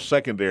Cardinals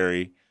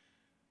secondary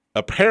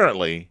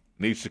apparently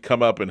needs to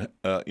come up and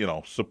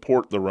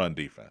support the run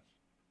defense.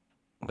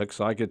 Looks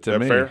like it to Is that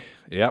me. fair?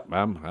 Yep,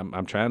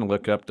 I'm trying to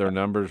look up their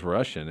numbers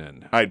rushing,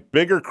 and All right,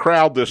 bigger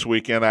crowd this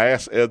weekend. I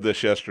asked Ed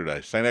this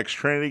yesterday. St. X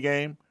Trinity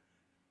game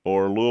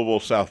or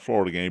Louisville South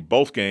Florida game?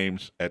 Both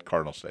games at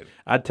Cardinal Stadium.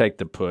 I'd take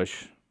the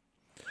push.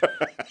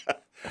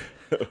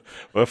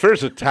 Well, if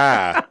there's a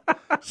tie,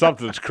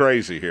 something's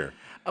crazy here.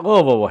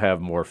 Louisville will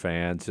have more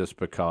fans just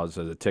because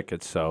of the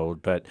tickets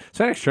sold, but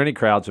St. X Trinity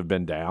crowds have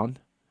been down.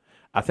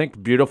 I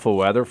think beautiful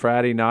weather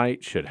Friday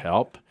night should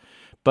help.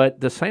 But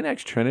the St.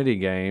 X Trinity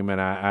game, and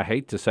I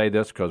hate to say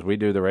this because we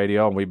do the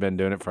radio and we've been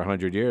doing it for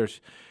 100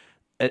 years,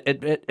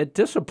 it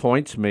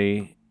disappoints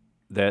me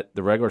that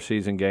the regular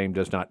season game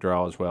does not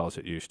draw as well as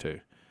it used to.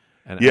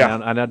 And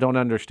I don't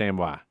understand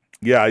why.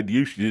 Yeah, it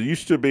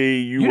used to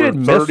be you were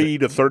didn't miss 30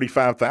 to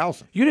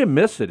 35,000. You didn't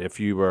miss it if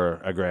you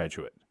were a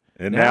graduate.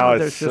 And now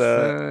there's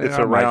it's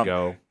I might around.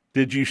 go.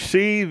 Did you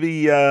see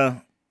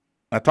the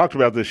I talked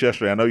about this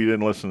yesterday. I know you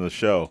didn't listen to the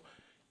show.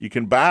 You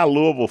can buy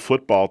Louisville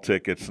football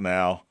tickets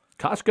now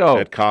Costco.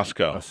 at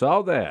Costco. I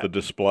saw that. The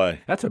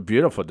display. That's a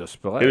beautiful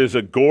display. It is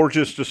a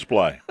gorgeous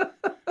display.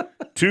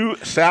 2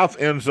 South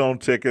End Zone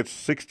tickets,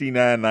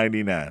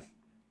 $69.99.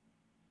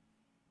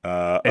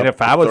 And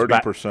if I was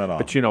 30% off.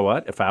 But you know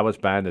what? If I was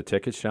buying the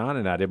tickets, Sean,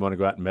 and I didn't want to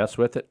go out and mess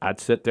with it,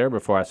 I'd sit there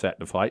before I sat in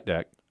the flight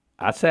deck.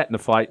 I sat in the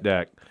flight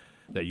deck,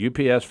 the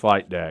UPS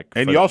flight deck.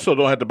 And you also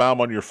don't have to buy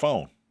them on your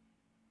phone.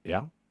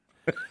 Yeah.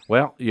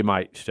 Well, you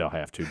might still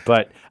have to.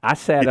 But I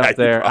sat Yeah, up you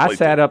there. I probably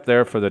sat up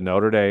there for the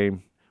Notre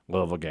Dame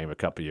Louisville game a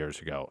couple years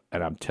ago.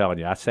 And I'm telling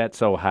you, I sat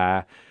so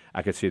high,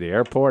 I could see the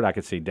airport. I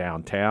could see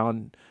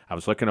downtown. I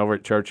was looking over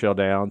at Churchill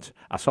Downs.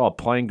 I saw a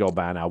plane go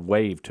by, and I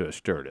waved to a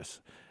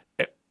stewardess.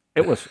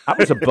 I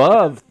was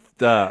above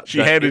the. She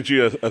handed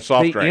you a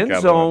soft drink. The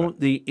end zone.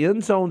 The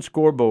end zone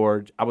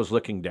scoreboard. I was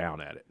looking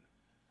down at it.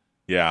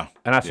 Yeah.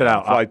 And I said,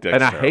 flight deck's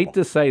and I terrible. hate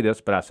to say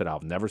this, but I said, I'll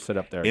never sit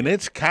up there. And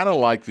it's kind of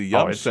like the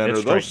Young Center.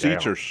 it's Those straight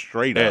seats down. are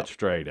straight up. It's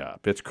straight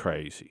up. It's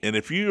crazy. And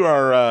if you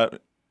are,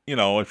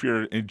 if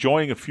you're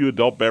enjoying a few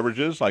adult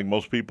beverages like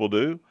most people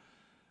do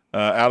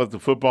out at the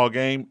football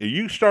game, if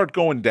you start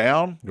going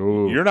down,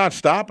 Ooh. you're not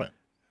stopping.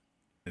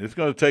 It's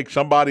going to take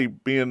somebody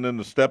being in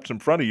the steps in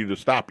front of you to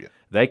stop you.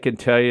 They can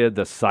tell you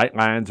the sight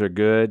lines are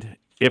good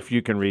if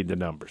you can read the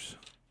numbers.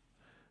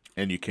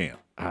 And you can.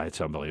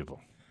 It's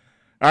unbelievable.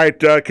 All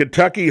right,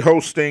 Kentucky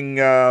hosting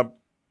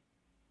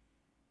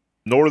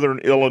Northern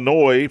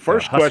Illinois.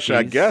 First question,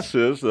 I Huskies. guess,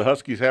 is the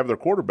Huskies have their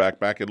quarterback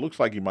back. It looks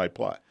like he might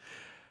play.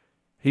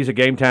 He's a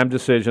game-time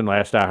decision,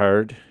 last I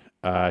heard.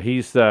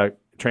 He's the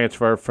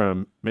transfer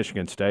from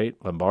Michigan State,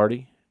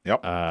 Lombardi.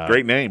 Yep.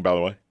 Great name, by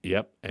the way.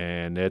 Yep,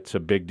 and it's a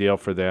big deal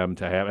for them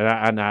to have.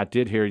 And I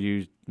did hear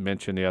you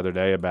mention the other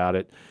day about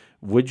it.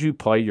 Would you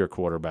play your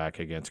quarterback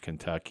against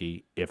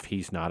Kentucky if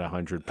he's not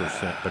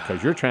 100%?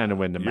 Because you're trying to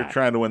win the You're MAC.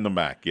 trying to win the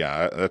MAC.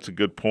 Yeah, that's a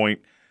good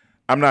point.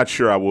 I'm not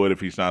sure I would if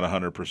he's not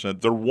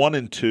 100%. They're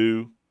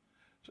 1-2.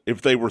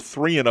 If they were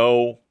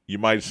 3-0, you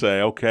might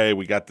say, okay,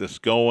 we got this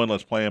going.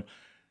 Let's play him.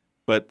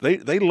 But they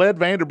led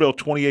Vanderbilt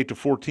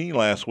 28-14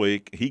 last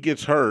week. He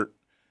gets hurt.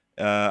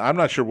 I'm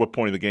not sure what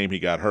point of the game he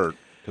got hurt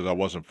because I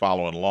wasn't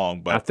following along.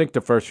 I But think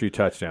the first few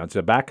touchdowns.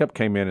 The backup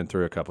came in and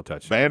threw a couple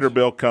touchdowns.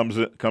 Vanderbilt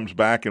comes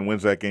back and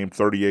wins that game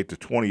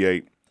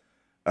 38-28.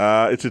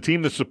 It's a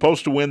team that's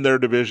supposed to win their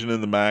division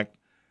in the MAC.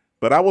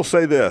 But I will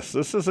say this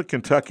is a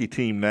Kentucky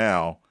team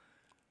now.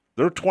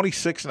 They're a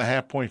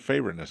 26.5-point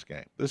favorite in this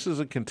game. This is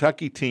a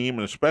Kentucky team,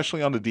 and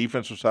especially on the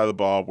defensive side of the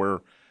ball, where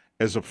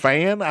as a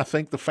fan, I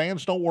think the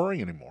fans don't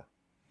worry anymore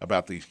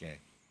about these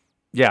games.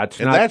 Yeah, And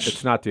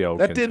it's not the old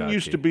that Kentucky. didn't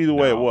used to be the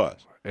way it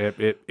was.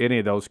 Any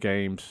of those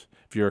games,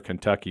 if you're a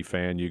Kentucky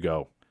fan, you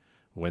go,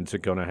 when's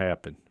it going to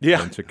happen?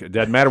 Yeah. It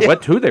doesn't matter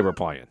who they were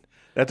playing.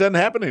 That doesn't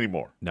happen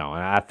anymore. No,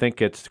 and I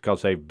think it's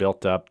because they've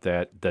built up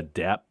the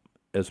depth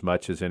as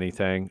much as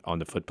anything on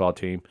the football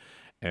team.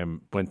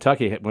 And when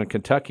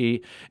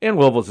Kentucky and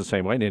Louisville's the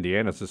same way, and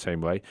Indiana's the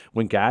same way,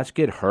 when guys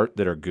get hurt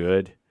that are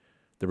good,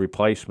 the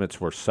replacements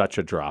were such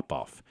a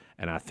drop-off.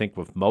 And I think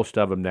with most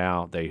of them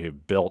now, they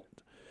have built,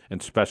 and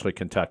especially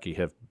Kentucky,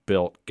 have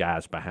built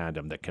guys behind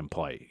them that can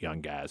play,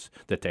 young guys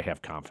that they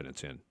have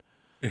confidence in.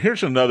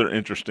 Here's another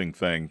interesting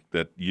thing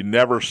that you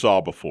never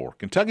saw before.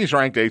 Kentucky's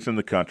ranked 8th in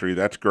the country.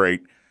 That's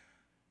great.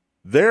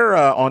 They're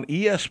on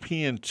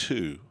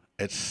ESPN2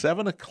 at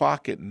 7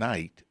 o'clock at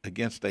night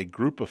against a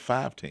Group of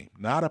 5 team,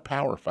 not a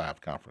Power 5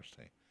 conference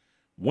team.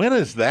 When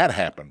has that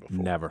happened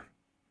before? Never.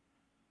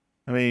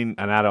 I mean,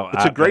 And I don't.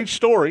 it's a great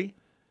story.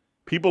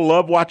 People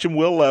love watching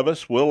Will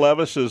Levis. Will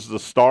Levis is the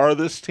star of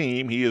this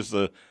team. He's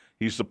the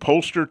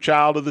poster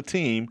child of the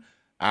team.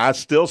 I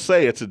still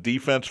say it's a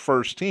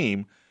defense-first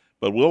team,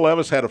 but Will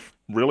Levis had a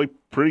really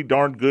pretty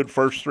darn good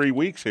first 3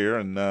 weeks here,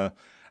 and I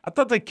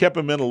thought they kept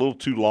him in a little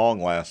too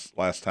long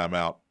last time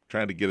out,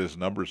 trying to get his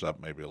numbers up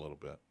maybe a little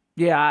bit.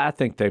 Yeah, I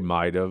think they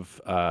might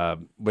have.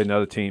 When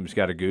other teams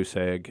got a goose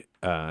egg,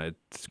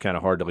 it's kind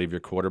of hard to leave your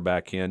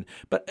quarterback in.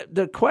 But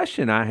the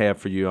question I have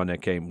for you on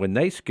that game, when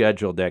they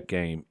scheduled that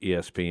game,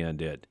 ESPN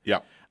did. Yeah,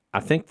 I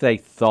think they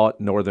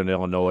thought Northern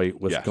Illinois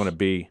was Yes. going to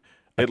be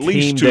at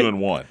least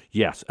 2-1.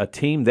 Yes, a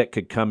team that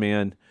could come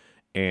in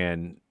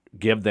and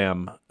give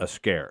them a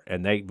scare,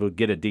 and they would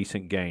get a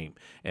decent game.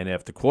 And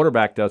if the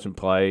quarterback doesn't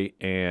play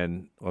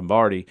and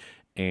Lombardi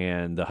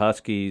and the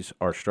Huskies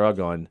are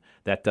struggling,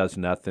 that does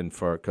nothing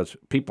because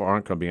people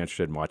aren't going to be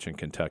interested in watching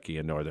Kentucky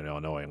and Northern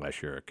Illinois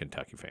unless you're a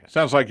Kentucky fan.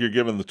 Sounds like you're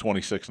giving the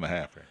 26.5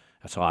 here.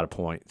 That's a lot of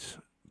points,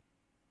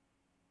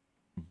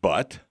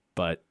 But,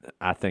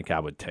 I think I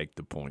would take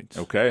the points.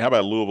 okay, how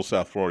about Louisville,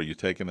 South Florida? You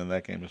taking in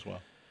that game as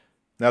well?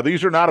 Now,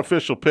 these are not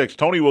official picks.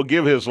 Tony will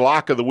give his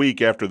lock of the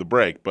week after the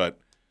break, but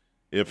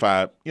if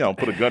I,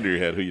 put a gun to your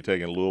head, who you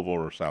taking, Louisville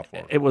or South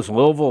Florida? It was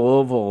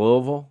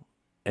Louisville,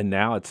 and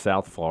now it's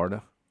South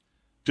Florida.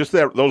 Just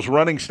those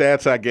running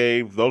stats I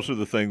gave, those are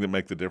the things that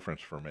make the difference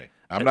for me.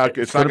 It's not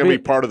going to be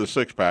part of the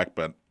six-pack,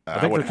 but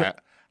I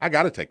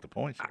got to take the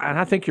points. And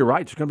I think you're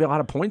right. There's going to be a lot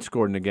of points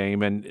scored in the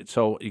game, and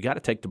so you got to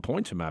take the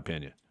points, in my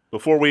opinion.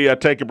 Before we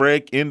take a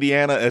break,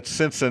 Indiana at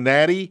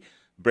Cincinnati.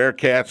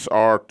 Bearcats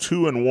are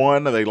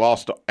 2-1. They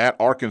lost at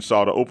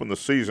Arkansas to open the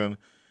season.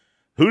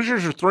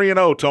 Hoosiers are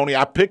 3-0, Tony.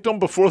 I picked them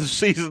before the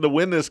season to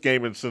win this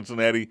game in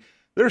Cincinnati.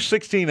 They're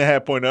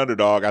 16.5-point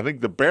underdog. I think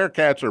the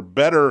Bearcats are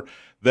better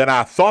than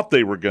I thought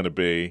they were going to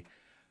be.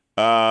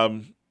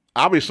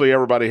 Obviously,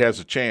 everybody has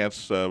a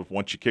chance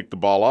once you kick the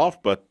ball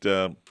off, but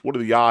what are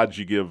the odds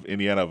you give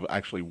Indiana of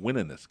actually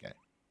winning this game?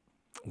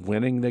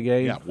 Winning the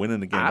game? Yeah, winning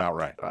the game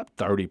outright.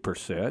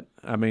 30%.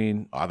 I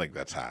mean, I think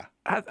that's high.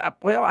 I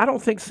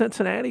don't think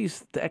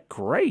Cincinnati's that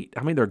great.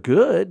 I mean, they're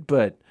good,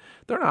 but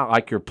they're not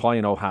like you're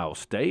playing Ohio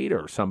State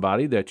or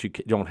somebody that you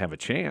don't have a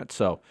chance.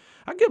 So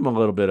I give them a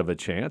little bit of a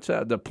chance.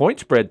 The point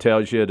spread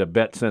tells you to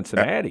bet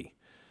Cincinnati.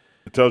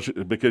 It tells you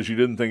because you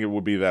didn't think it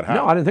would be that high.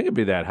 No, I didn't think it'd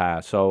be that high.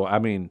 So, I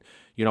mean,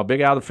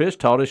 Big Al the Fish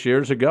taught us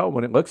years ago,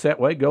 when it looks that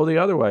way, go the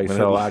other way.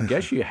 So I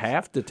guess you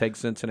have to take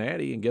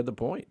Cincinnati and get the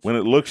points. When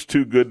it looks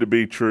too good to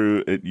be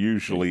true, it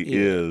usually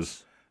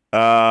is.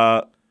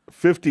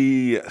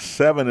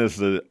 57 is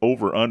the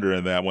over-under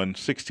in that one,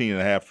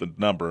 16.5 the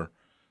number.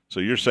 So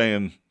you're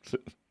saying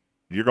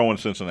you're going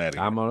Cincinnati.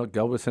 I'm going to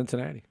go with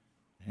Cincinnati.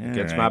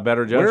 Against All my right.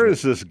 better judgment. Where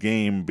is this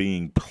game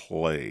being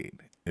played?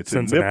 It's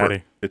Cincinnati.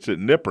 at Nippert. It's at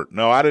Nippert.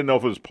 No, I didn't know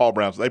if it was Paul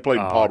Brown. They played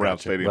in Paul Brown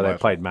Stadium Well, they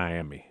last played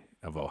Miami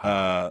of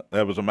Ohio.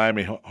 That was a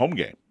Miami home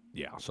game.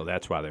 Yeah, so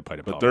that's why they played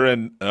at But Paul they're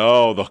Brown.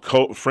 in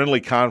the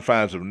friendly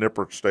confines of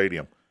Nippert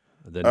Stadium.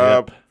 The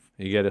nip.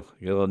 You get a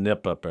little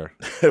nip up there.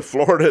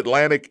 Florida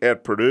Atlantic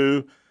at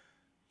Purdue.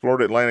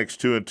 Florida Atlantic's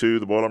 2-2.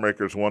 The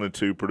Boilermakers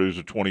 1-2. Purdue's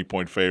a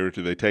 20-point favorite.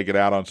 Do they take it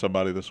out on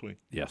somebody this week?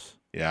 Yes.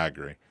 Yeah, I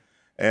agree.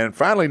 And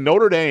finally,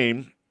 Notre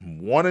Dame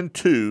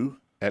 1-2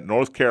 at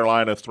North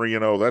Carolina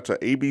 3-0. That's an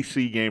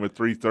ABC game at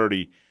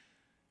 3:30.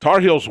 Tar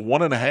Heels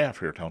 1.5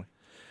 here, Tony.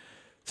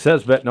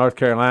 Says bet North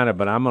Carolina,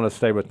 but I'm going to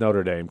stay with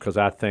Notre Dame because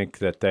I think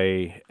that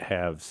they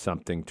have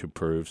something to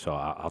prove. So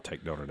I'll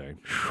take Notre Dame.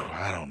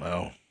 I don't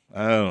know.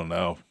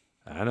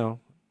 I know.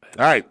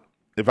 All right.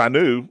 If I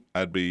knew,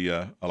 I'd be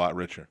a lot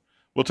richer.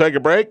 We'll take a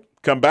break.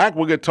 Come back.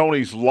 We'll get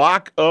Tony's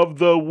lock of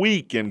the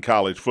week in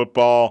college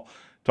football.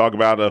 Talk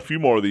about a few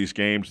more of these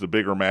games, the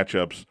bigger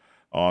matchups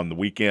on the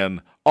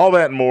weekend. All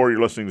that and more.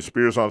 You're listening to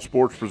Spears on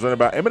Sports, presented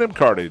by M&M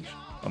Cartage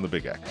on the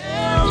Big X.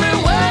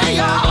 Everywhere,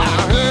 y'all. I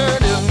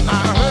heard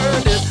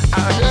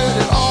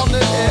it on the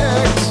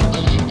X.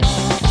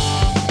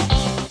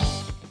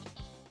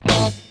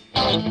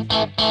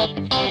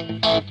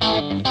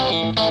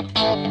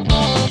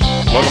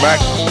 Welcome back.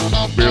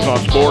 Spears on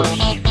Sports,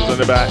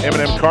 presented by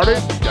M&M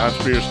Cartage. John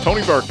Spears,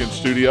 Tony Burke in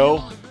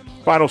studio.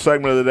 Final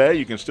segment of the day.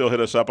 You can still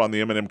hit us up on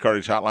the M&M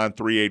Cartage Hotline,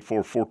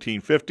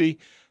 384-1450,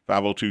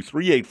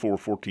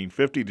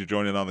 502-384-1450 to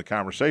join in on the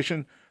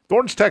conversation.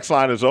 Thornton's text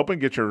line is open.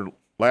 Get your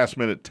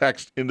last-minute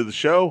text into the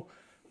show,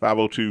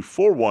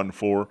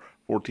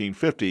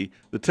 502-414-1450.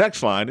 The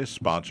text line is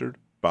sponsored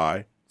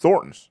by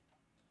Thornton's.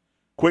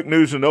 Quick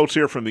news and notes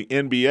here from the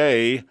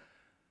NBA.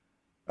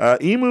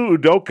 Ime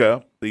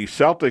Udoka, the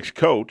Celtics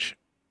coach,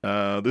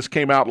 this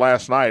came out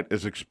last night,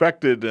 is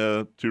expected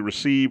to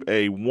receive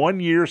a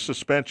 1-year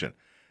suspension.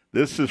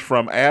 This is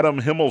from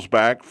Adam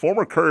Himmelsbach,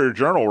 former Courier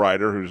Journal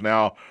writer who's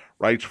now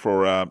writes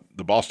for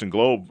the Boston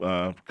Globe,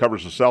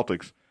 covers the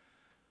Celtics,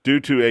 due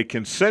to a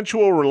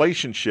consensual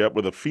relationship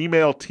with a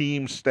female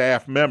team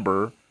staff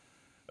member.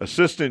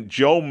 Assistant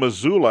Joe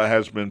Mazzulla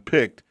has been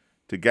picked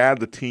to guide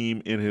the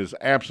team in his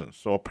absence.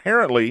 So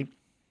apparently,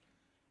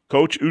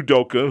 Coach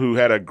Udoka, who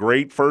had a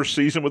great first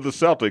season with the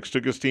Celtics,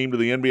 took his team to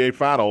the NBA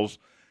Finals,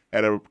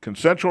 had a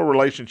consensual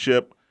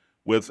relationship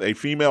with a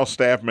female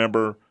staff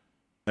member,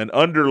 an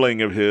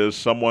underling of his,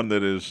 someone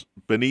that is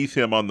beneath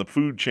him on the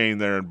food chain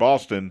there in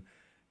Boston.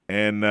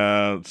 And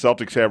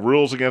Celtics have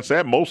rules against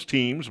that. Most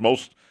teams,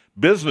 most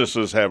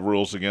businesses have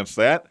rules against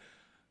that.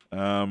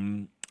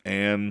 And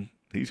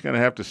he's going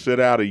to have to sit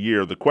out a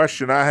year. The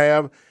question I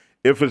have,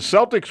 if the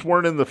Celtics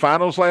weren't in the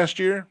finals last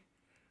year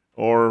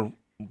or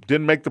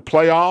didn't make the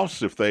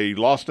playoffs, if they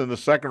lost in the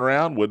second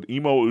round, would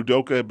Ime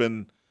Udoka have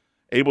been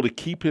able to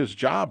keep his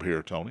job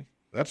here, Tony?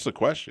 That's the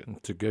question.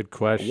 It's a good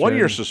question.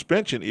 1-year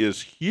suspension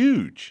is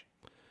huge.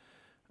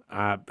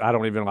 I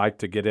don't even like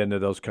to get into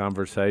those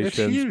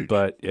conversations,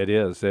 but it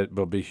is. It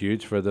will be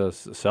huge for the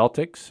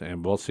Celtics,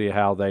 and we'll see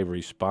how they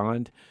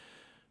respond.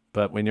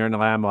 But when you're in the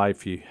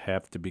limelight, you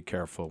have to be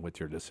careful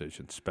with your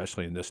decisions,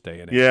 especially in this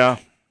day and age.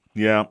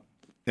 Yeah.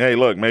 Hey,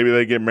 look, maybe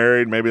they get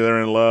married, maybe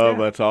they're in love.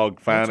 Yeah, that's all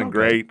fine and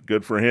great.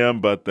 Good for him,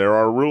 but there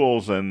are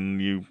rules,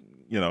 and you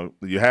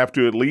have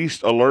to at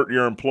least alert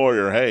your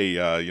employer, hey,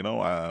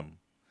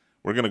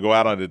 we're going to go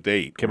out on a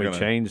date. Can we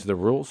change the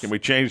rules? Can we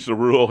change the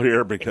rule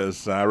here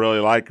because I really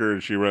like her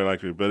and she really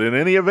likes me? But in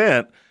any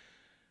event,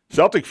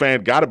 Celtic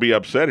fan got to be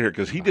upset here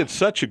because he did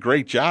such a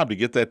great job to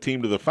get that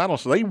team to the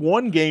finals. So they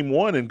won Game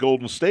 1 in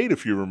Golden State,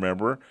 if you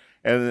remember.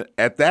 And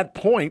at that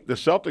point, the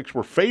Celtics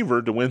were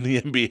favored to win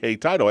the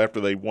NBA title after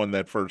they won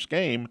that first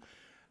game.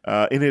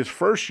 In his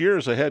first year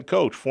as a head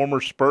coach, former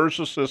Spurs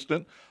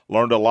assistant,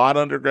 learned a lot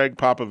under Greg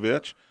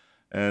Popovich.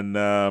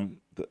 And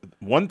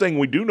one thing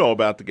we do know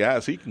about the guy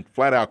is he can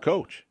flat-out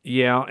coach.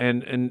 Yeah,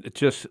 and it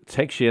just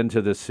takes you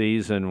into the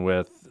season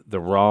with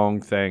the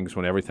wrong things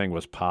when everything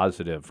was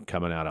positive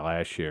coming out of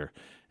last year.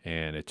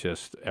 And it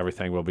just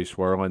everything will be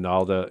swirling.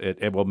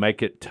 It will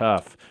make it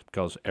tough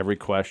because every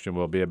question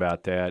will be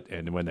about that.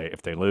 And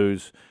if they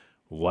lose,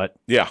 what?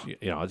 Yeah,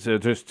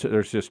 there's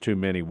just too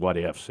many what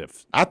ifs.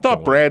 I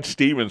thought Brad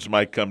Stevens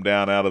might come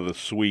down out of the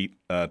suite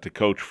to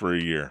coach for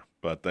a year,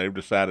 but they've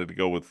decided to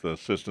go with the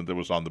assistant that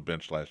was on the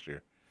bench last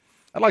year.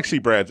 I'd like to see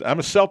Brad. I'm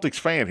a Celtics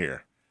fan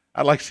here.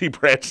 I'd like to see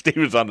Brad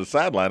Stevens on the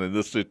sideline in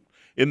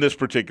this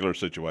particular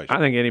situation. I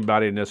think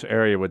anybody in this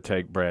area would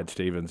take Brad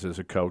Stevens as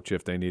a coach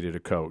if they needed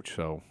a coach.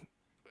 So,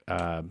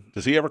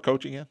 does he ever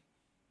coach again?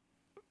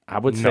 I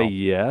would say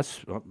yes.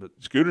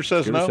 Scooter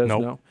says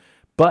no.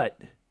 But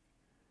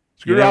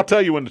Scooter, I'll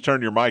tell you when to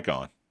turn your mic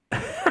on.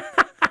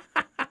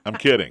 I'm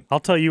kidding. I'll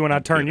tell you when I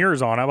turn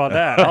yours on. How about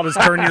that? I'll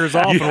just turn yours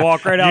off and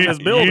walk right out this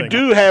building. You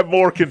do have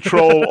more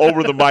control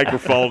over the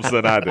microphones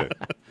than I do.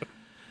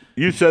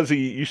 You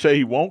say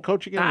he won't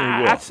coach again? Or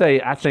he will? I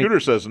think Scooter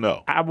says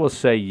no. I will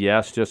say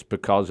yes, just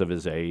because of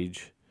his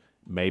age,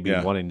 maybe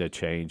wanting to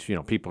change.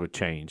 People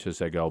change as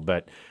they go,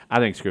 but I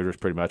think Scooter's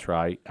pretty much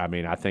right. I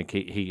mean, I think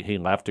he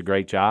left a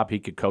great job. He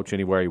could coach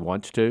anywhere he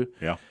wants to.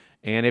 Yeah.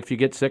 And if you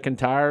get sick and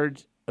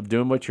tired of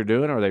doing what you're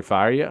doing, or they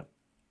fire you,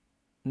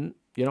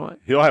 you know what?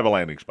 He'll have a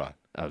landing spot.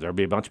 There'll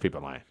be a bunch of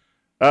people lying.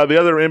 The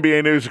other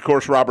NBA news, of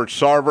course, Robert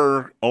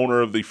Sarver,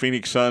 owner of the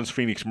Phoenix Suns,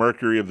 Phoenix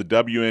Mercury of the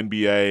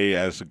WNBA,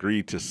 has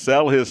agreed to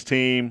sell his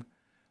team.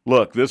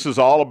 Look, this is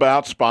all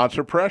about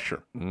sponsor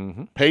pressure.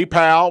 Mm-hmm.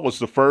 PayPal was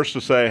the first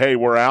to say, hey,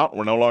 we're out.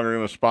 We're no longer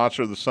going to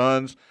sponsor the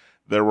Suns.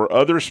 There were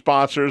other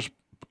sponsors,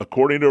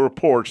 according to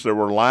reports, that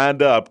were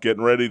lined up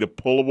getting ready to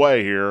pull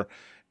away here.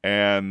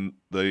 And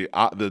the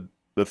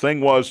thing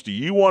was, do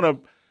you want to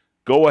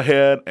go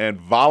ahead and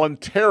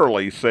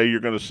voluntarily say you're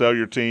going to sell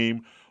your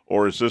team?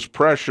 Or is this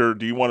pressure?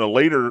 Do you want to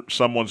later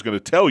someone's going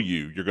to tell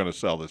you you're going to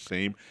sell this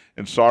team?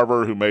 And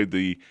Sarver, who made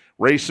the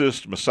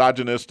racist,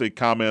 misogynistic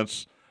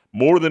comments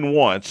more than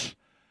once,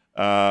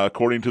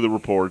 according to the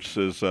reports,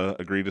 has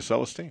agreed to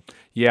sell his team.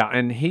 Yeah,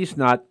 and he's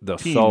not the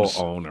sole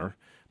owner.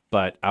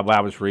 But I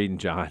was reading,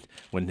 John,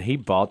 when they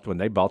bought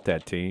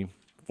that team,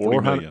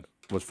 $40 million.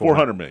 Was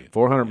 $400 million.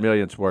 $400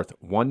 million's worth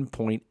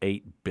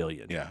 $1.8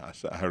 billion. Yeah,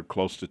 I heard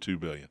close to $2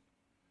 billion.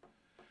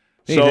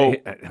 So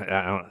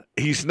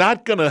he's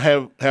not going to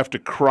have to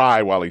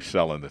cry while he's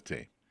selling the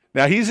team.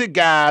 Now, he's a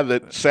guy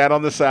that sat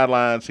on the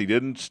sidelines. He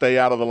didn't stay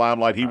out of the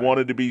limelight. He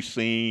wanted to be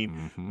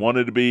seen,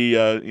 wanted to be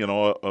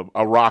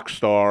a rock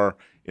star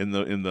in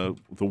the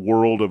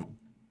world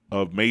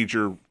of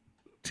major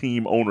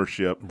team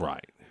ownership.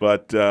 Right.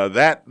 But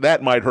that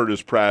might hurt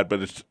his pride,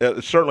 but it's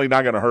certainly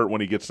not going to hurt when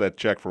he gets that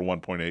check for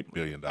 $1.8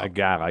 billion. A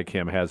guy like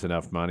him has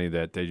enough money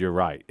that you're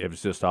right. It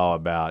was just all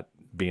about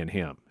being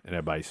him and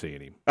everybody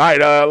seeing him. All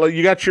right,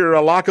 you got your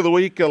lock of the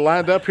week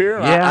lined up here?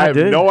 Yeah, I have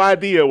do. no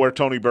idea where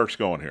Tony Burke's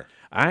going here.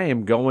 I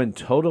am going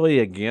totally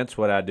against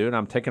what I do, and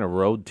I'm taking a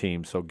road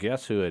team, so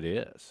guess who it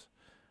is?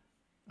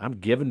 I'm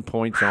giving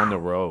points on the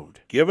road.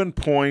 Giving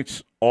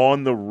points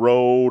on the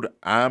road,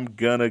 I'm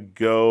going to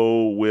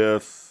go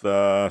with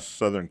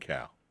Southern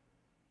Cal.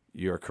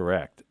 You're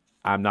correct.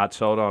 I'm not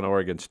sold on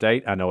Oregon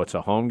State. I know it's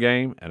a home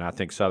game, and I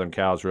think Southern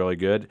Cal is really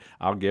good.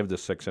 I'll give the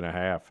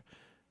 6.5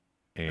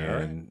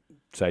 and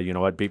say, you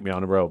know what, beat me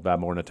on the road by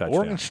more than a touchdown.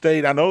 Oregon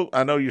State, I know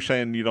you're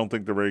saying you don't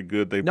think they're very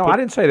good. No, I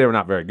didn't say they were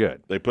not very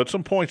good. They put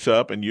some points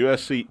up, and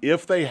USC,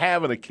 if they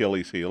have an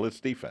Achilles heel, it's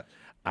defense.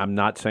 I'm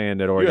not saying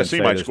that Oregon USC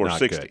State might is score not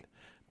 60. good,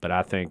 but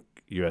I think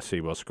USC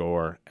will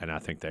score, and I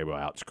think they will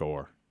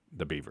outscore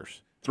the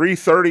Beavers.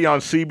 3:30 on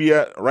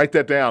CBS. Write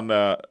that down.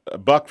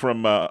 Buck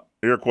from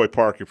Iroquois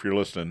Park, if you're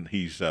listening,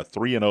 he's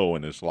 3-0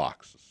 in his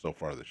locks so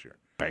far this year.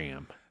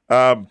 Bam.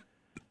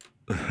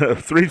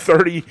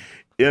 3:30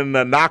 in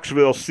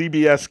Knoxville,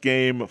 CBS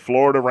game.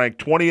 Florida ranked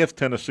 20th,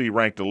 Tennessee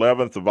ranked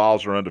 11th. The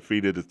Vols are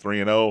undefeated at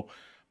 3-0.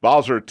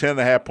 Vols are a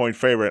 10.5-point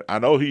favorite. I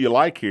know who you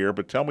like here,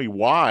 but tell me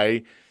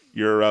why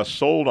you're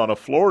sold on a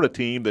Florida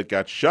team that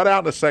got shut out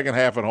in the second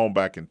half at home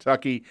by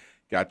Kentucky,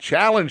 got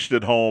challenged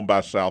at home by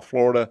South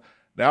Florida.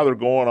 Now they're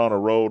going on a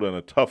road in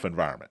a tough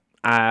environment.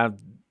 I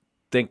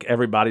think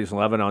everybody's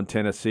loving on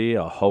Tennessee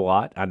a whole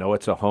lot. I know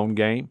it's a home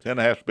game.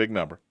 10.5 is a big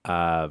number.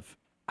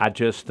 I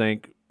just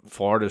think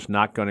Florida's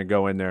not going to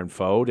go in there and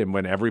fold. And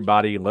when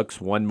everybody looks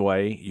one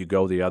way, you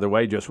go the other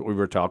way, just what we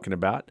were talking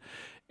about.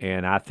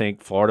 And I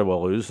think Florida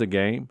will lose the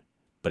game,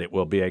 but it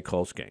will be a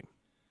close game.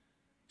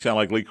 Sound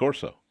like Lee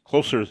Corso.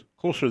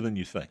 Closer than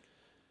you think.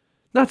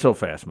 Not so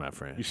fast, my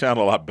friend. You sound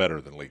a lot better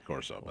than Lee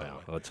Corso, by the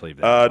way. Let's leave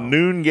that.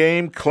 Noon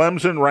game,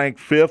 Clemson ranked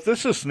 5th. This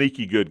is a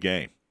sneaky good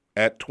game.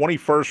 At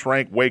 21st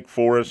ranked Wake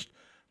Forest,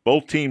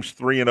 both teams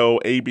 3-0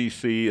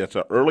 ABC. That's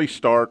an early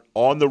start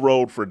on the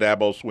road for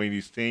Dabo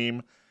Swinney's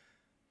team.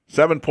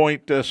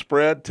 7-point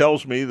spread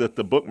tells me that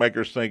the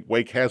bookmakers think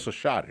Wake has a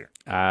shot here.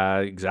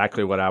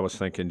 Exactly what I was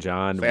thinking,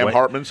 John. Sam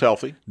Hartman's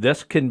healthy.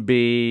 This can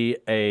be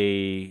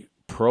a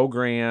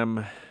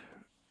program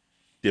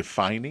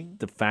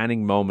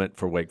defining moment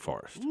for Wake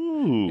Forest.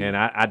 Ooh. And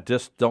I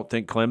just don't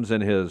think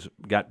Clemson has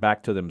got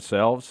back to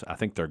themselves. I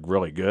think they're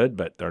really good,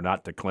 but they're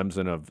not the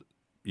Clemson of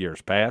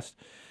years past.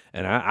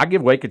 And I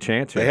give Wake a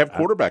chance here. They have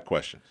quarterback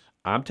questions.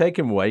 I'm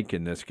taking Wake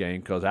in this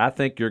game because I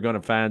think you're going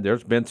to find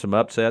there's been some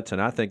upsets,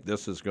 and I think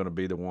this is going to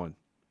be the one.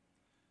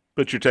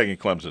 But you're taking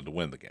Clemson to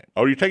win the game.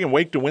 Oh, you're taking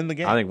Wake to win the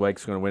game? I think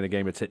Wake's going to win the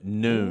game. It's at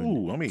noon.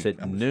 Ooh, it's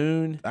at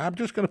noon. I'm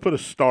just going to put a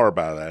star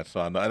by that,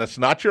 son. And it's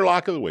not your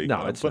lock of the week. No,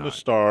 I'm it's putting not. a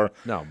star.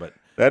 No, but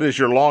that is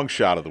your long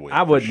shot of the week.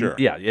 I would, sure.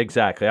 Yeah,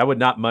 exactly. I would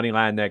not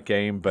moneyline that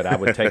game, but I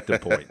would take the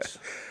points.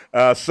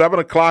 7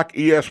 o'clock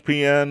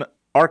ESPN,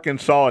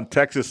 Arkansas and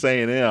Texas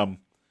A&M.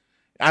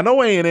 I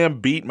know A&M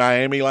beat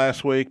Miami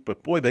last week,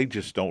 but boy, they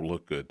just don't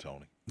look good,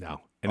 Tony.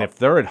 No, and if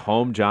they're at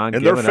home, John,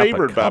 and they're giving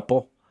favored up a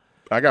couple,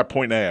 I got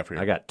 1.5 here.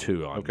 I got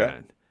 2 on Okay.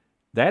 mine.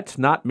 That's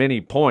not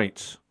many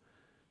points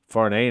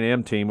for an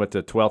A&M team with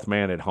the 12th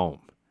man at home.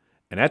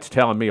 And that's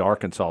telling me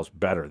Arkansas is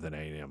better than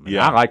A&M. And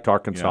Yeah. I liked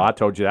Arkansas. Yeah. I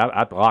told you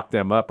I locked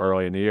them up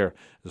early in the year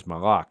as my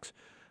locks.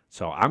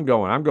 So I'm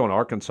going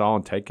Arkansas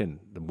and taking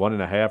the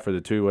 1.5 or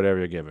the 2, whatever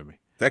you're giving me.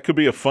 That could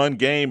be a fun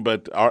game,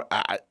 but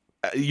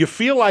you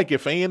feel like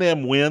if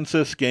A&M wins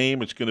this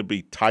game, it's going to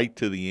be tight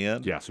to the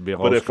end. Yes, it'll be a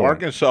low But if scoring.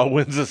 Arkansas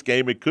wins this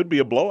game, it could be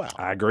a blowout.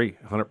 I agree,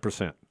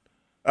 100%.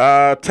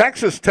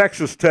 Texas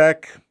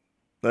Tech.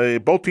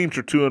 Both teams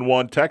are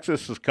 2-1.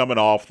 Texas is coming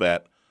off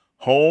that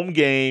home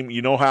game.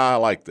 You know how I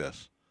like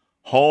this.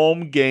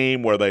 Home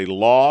game where they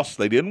lost.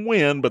 They didn't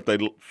win, but they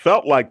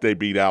felt like they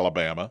beat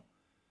Alabama.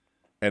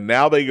 And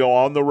now they go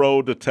on the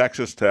road to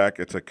Texas Tech.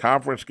 It's a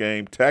conference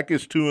game. Tech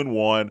is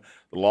 2-1.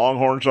 The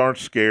Longhorns aren't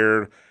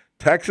scared.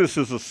 Texas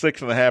is a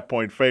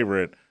 6.5-point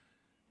favorite.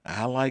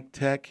 I like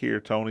Tech here,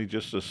 Tony,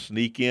 just to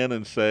sneak in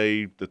and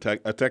say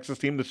a Texas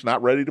team that's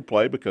not ready to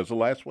play because of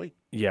last week.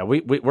 Yeah,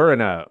 we're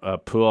in a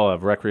pool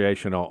of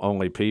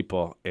recreational-only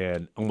people,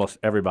 and almost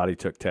everybody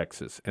took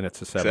Texas, and it's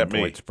a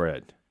 7-point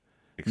spread.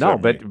 No,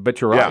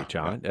 but you're right,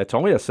 John. It's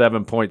only a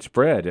 7-point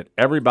spread, and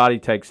everybody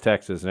takes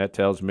Texas, and that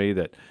tells me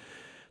that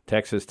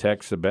Texas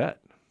Tech's a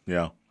bet.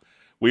 Yeah.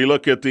 We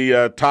look at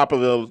the top of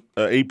the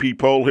AP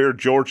poll here,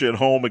 Georgia at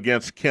home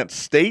against Kent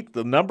State.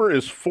 The number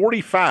is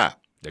 45.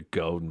 The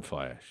Golden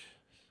Flash.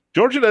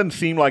 Georgia doesn't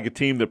seem like a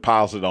team that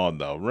piles it on,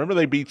 though. Remember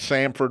they beat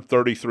Samford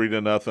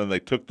 33-0. They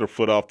took their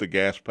foot off the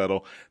gas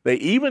pedal. They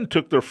even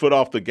took their foot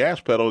off the gas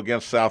pedal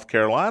against South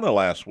Carolina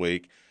last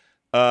week.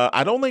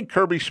 I don't think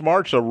Kirby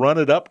Smart's a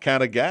run-it-up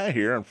kind of guy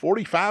here, and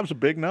 45 is a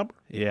big number.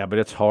 Yeah, but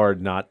it's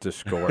hard not to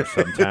score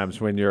sometimes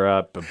when you're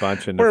up a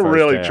bunch in the We're first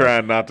really half.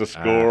 trying not to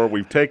score.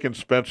 We've taken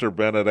Spencer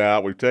Bennett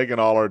out. We've taken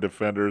all our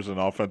defenders and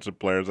offensive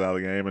players out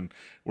of the game, and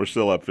we're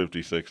still up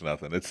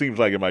 56-0. It seems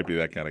like it might be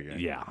that kind of game.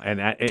 Yeah,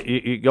 and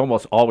you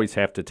almost always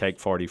have to take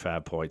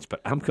 45 points, but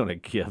I'm going to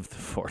give the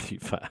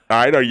 45. All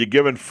right, are you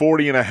giving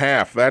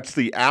 40.5? That's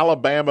the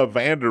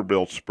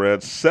Alabama-Vanderbilt spread,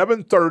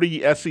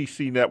 7:30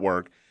 SEC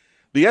Network.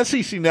 The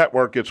SEC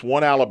Network gets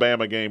one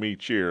Alabama game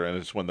each year, and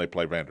it's when they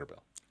play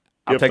Vanderbilt.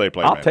 I'll take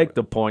Vanderbilt.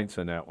 the points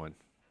in that one.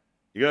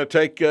 You're going to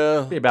take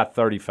Be about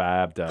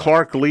 35 to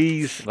Clark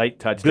Lee's late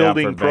touchdown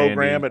building for Vandy,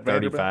 program at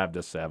Vanderbilt?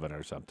 35-7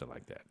 or something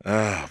like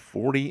that.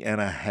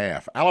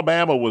 40.5.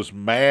 Alabama was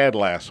mad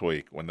last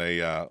week when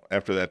they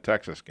after that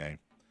Texas game.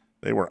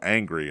 They were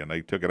angry, and they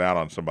took it out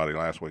on somebody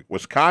last week.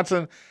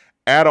 Wisconsin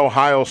at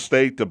Ohio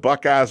State. The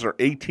Buckeyes are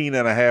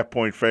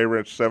 18.5-point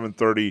favorites,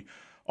 7:30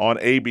 on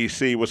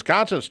ABC.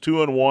 Wisconsin's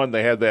 2-1.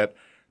 They had that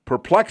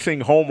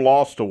perplexing home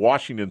loss to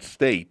Washington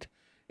State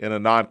in a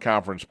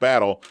non-conference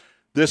battle.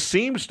 This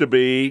seems to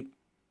be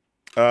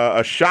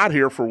a shot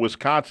here for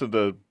Wisconsin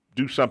to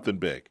do something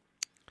big.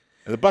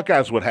 And the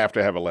Buckeyes would have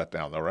to have a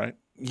letdown, though, right?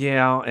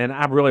 Yeah, and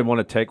I really want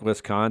to take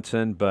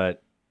Wisconsin,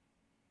 but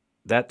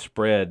that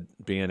spread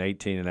being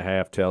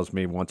 18.5 tells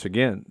me once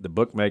again the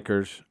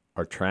bookmakers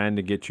are trying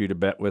to get you to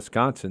bet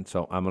Wisconsin,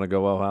 so I'm going to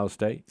go Ohio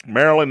State.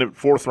 Maryland at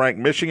fourth-ranked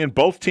Michigan.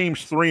 Both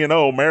teams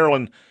 3-0.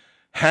 Maryland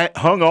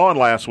hung on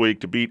last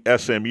week to beat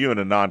SMU in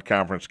a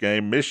non-conference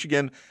game.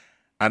 Michigan,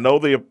 I know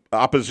the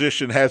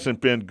opposition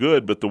hasn't been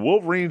good, but the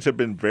Wolverines have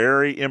been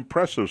very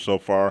impressive so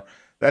far.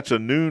 That's a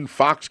noon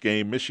Fox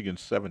game, Michigan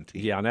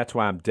 17. Yeah, and that's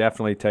why I'm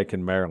definitely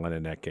taking Maryland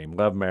in that game.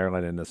 Love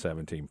Maryland in the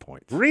 17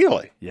 points.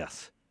 Really?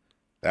 Yes.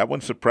 That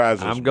one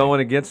surprises me. I'm going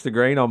against the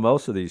grain on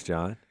most of these,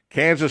 John.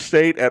 Kansas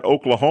State at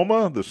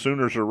Oklahoma. The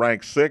Sooners are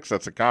ranked 6th.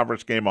 That's a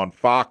conference game on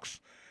Fox.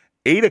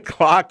 8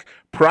 o'clock,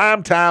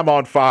 prime time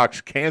on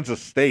Fox.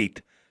 Kansas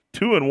State,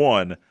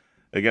 2-1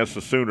 against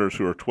the Sooners,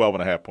 who are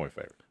 12.5-point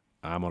favorites.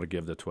 I'm going to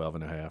give the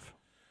 12.5.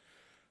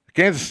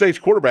 Kansas State's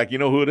quarterback, you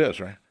know who it is,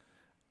 right?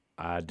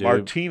 I do.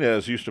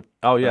 Martinez used to be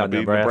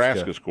Nebraska.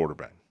 Nebraska's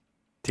quarterback.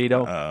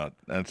 Tito?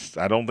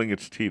 I don't think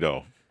it's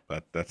Tito,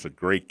 but that's a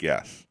great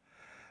guess.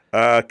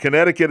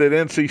 Connecticut at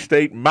NC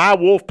State. My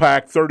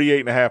Wolfpack,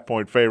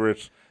 38.5-point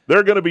favorites.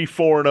 They're going to be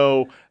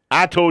 4-0.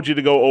 I told you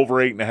to go over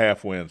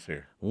 8.5 wins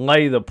here.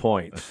 Lay the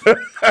points.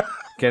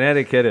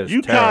 Connecticut is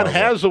UConn terrible.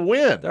 has a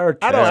win. They're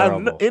I don't have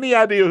terrible. any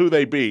idea who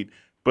they beat,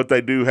 but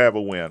they do have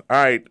a win.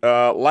 All right,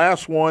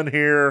 last one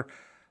here.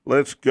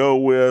 Let's go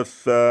with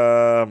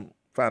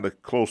find a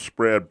close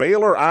spread.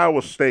 Baylor,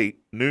 Iowa State,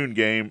 noon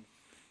game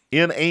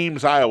in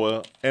Ames,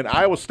 Iowa, and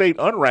Iowa State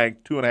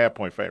unranked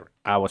 2.5-point favorite.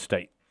 Iowa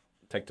State.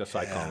 Take the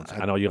Cyclones.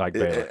 I know you like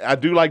Baylor. I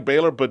do like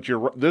Baylor, but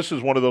this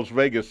is one of those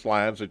Vegas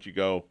lines that you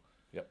go,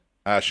 Yep.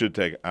 I should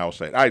take Iowa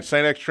State. All right,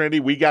 St. X Trinity,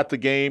 we got the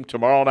game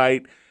tomorrow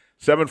night,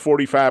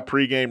 7:45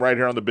 pregame right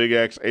here on the Big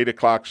X, 8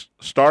 o'clock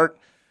start.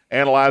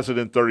 Analyze it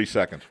in 30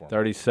 seconds for me.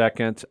 30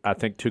 seconds. I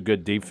think two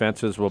good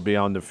defenses will be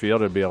on the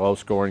field. It'll be a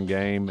low-scoring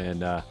game, and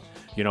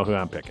you know who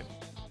I'm picking.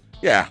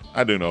 Yeah,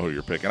 I do know who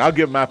you're picking. I'll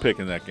give my pick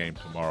in that game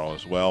tomorrow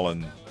as well,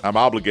 and I'm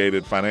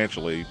obligated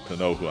financially to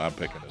know who I'm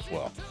picking as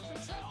well.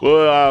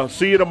 We'll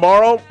see you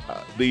tomorrow.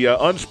 The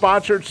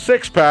unsponsored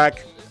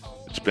six-pack.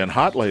 It's been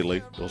hot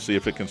lately. We'll see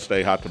if it can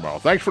stay hot tomorrow.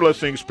 Thanks for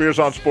listening. Spears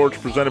on Sports,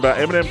 presented by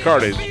M&M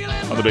Cartage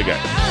on the Big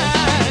X.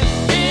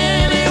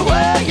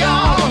 Anywhere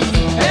you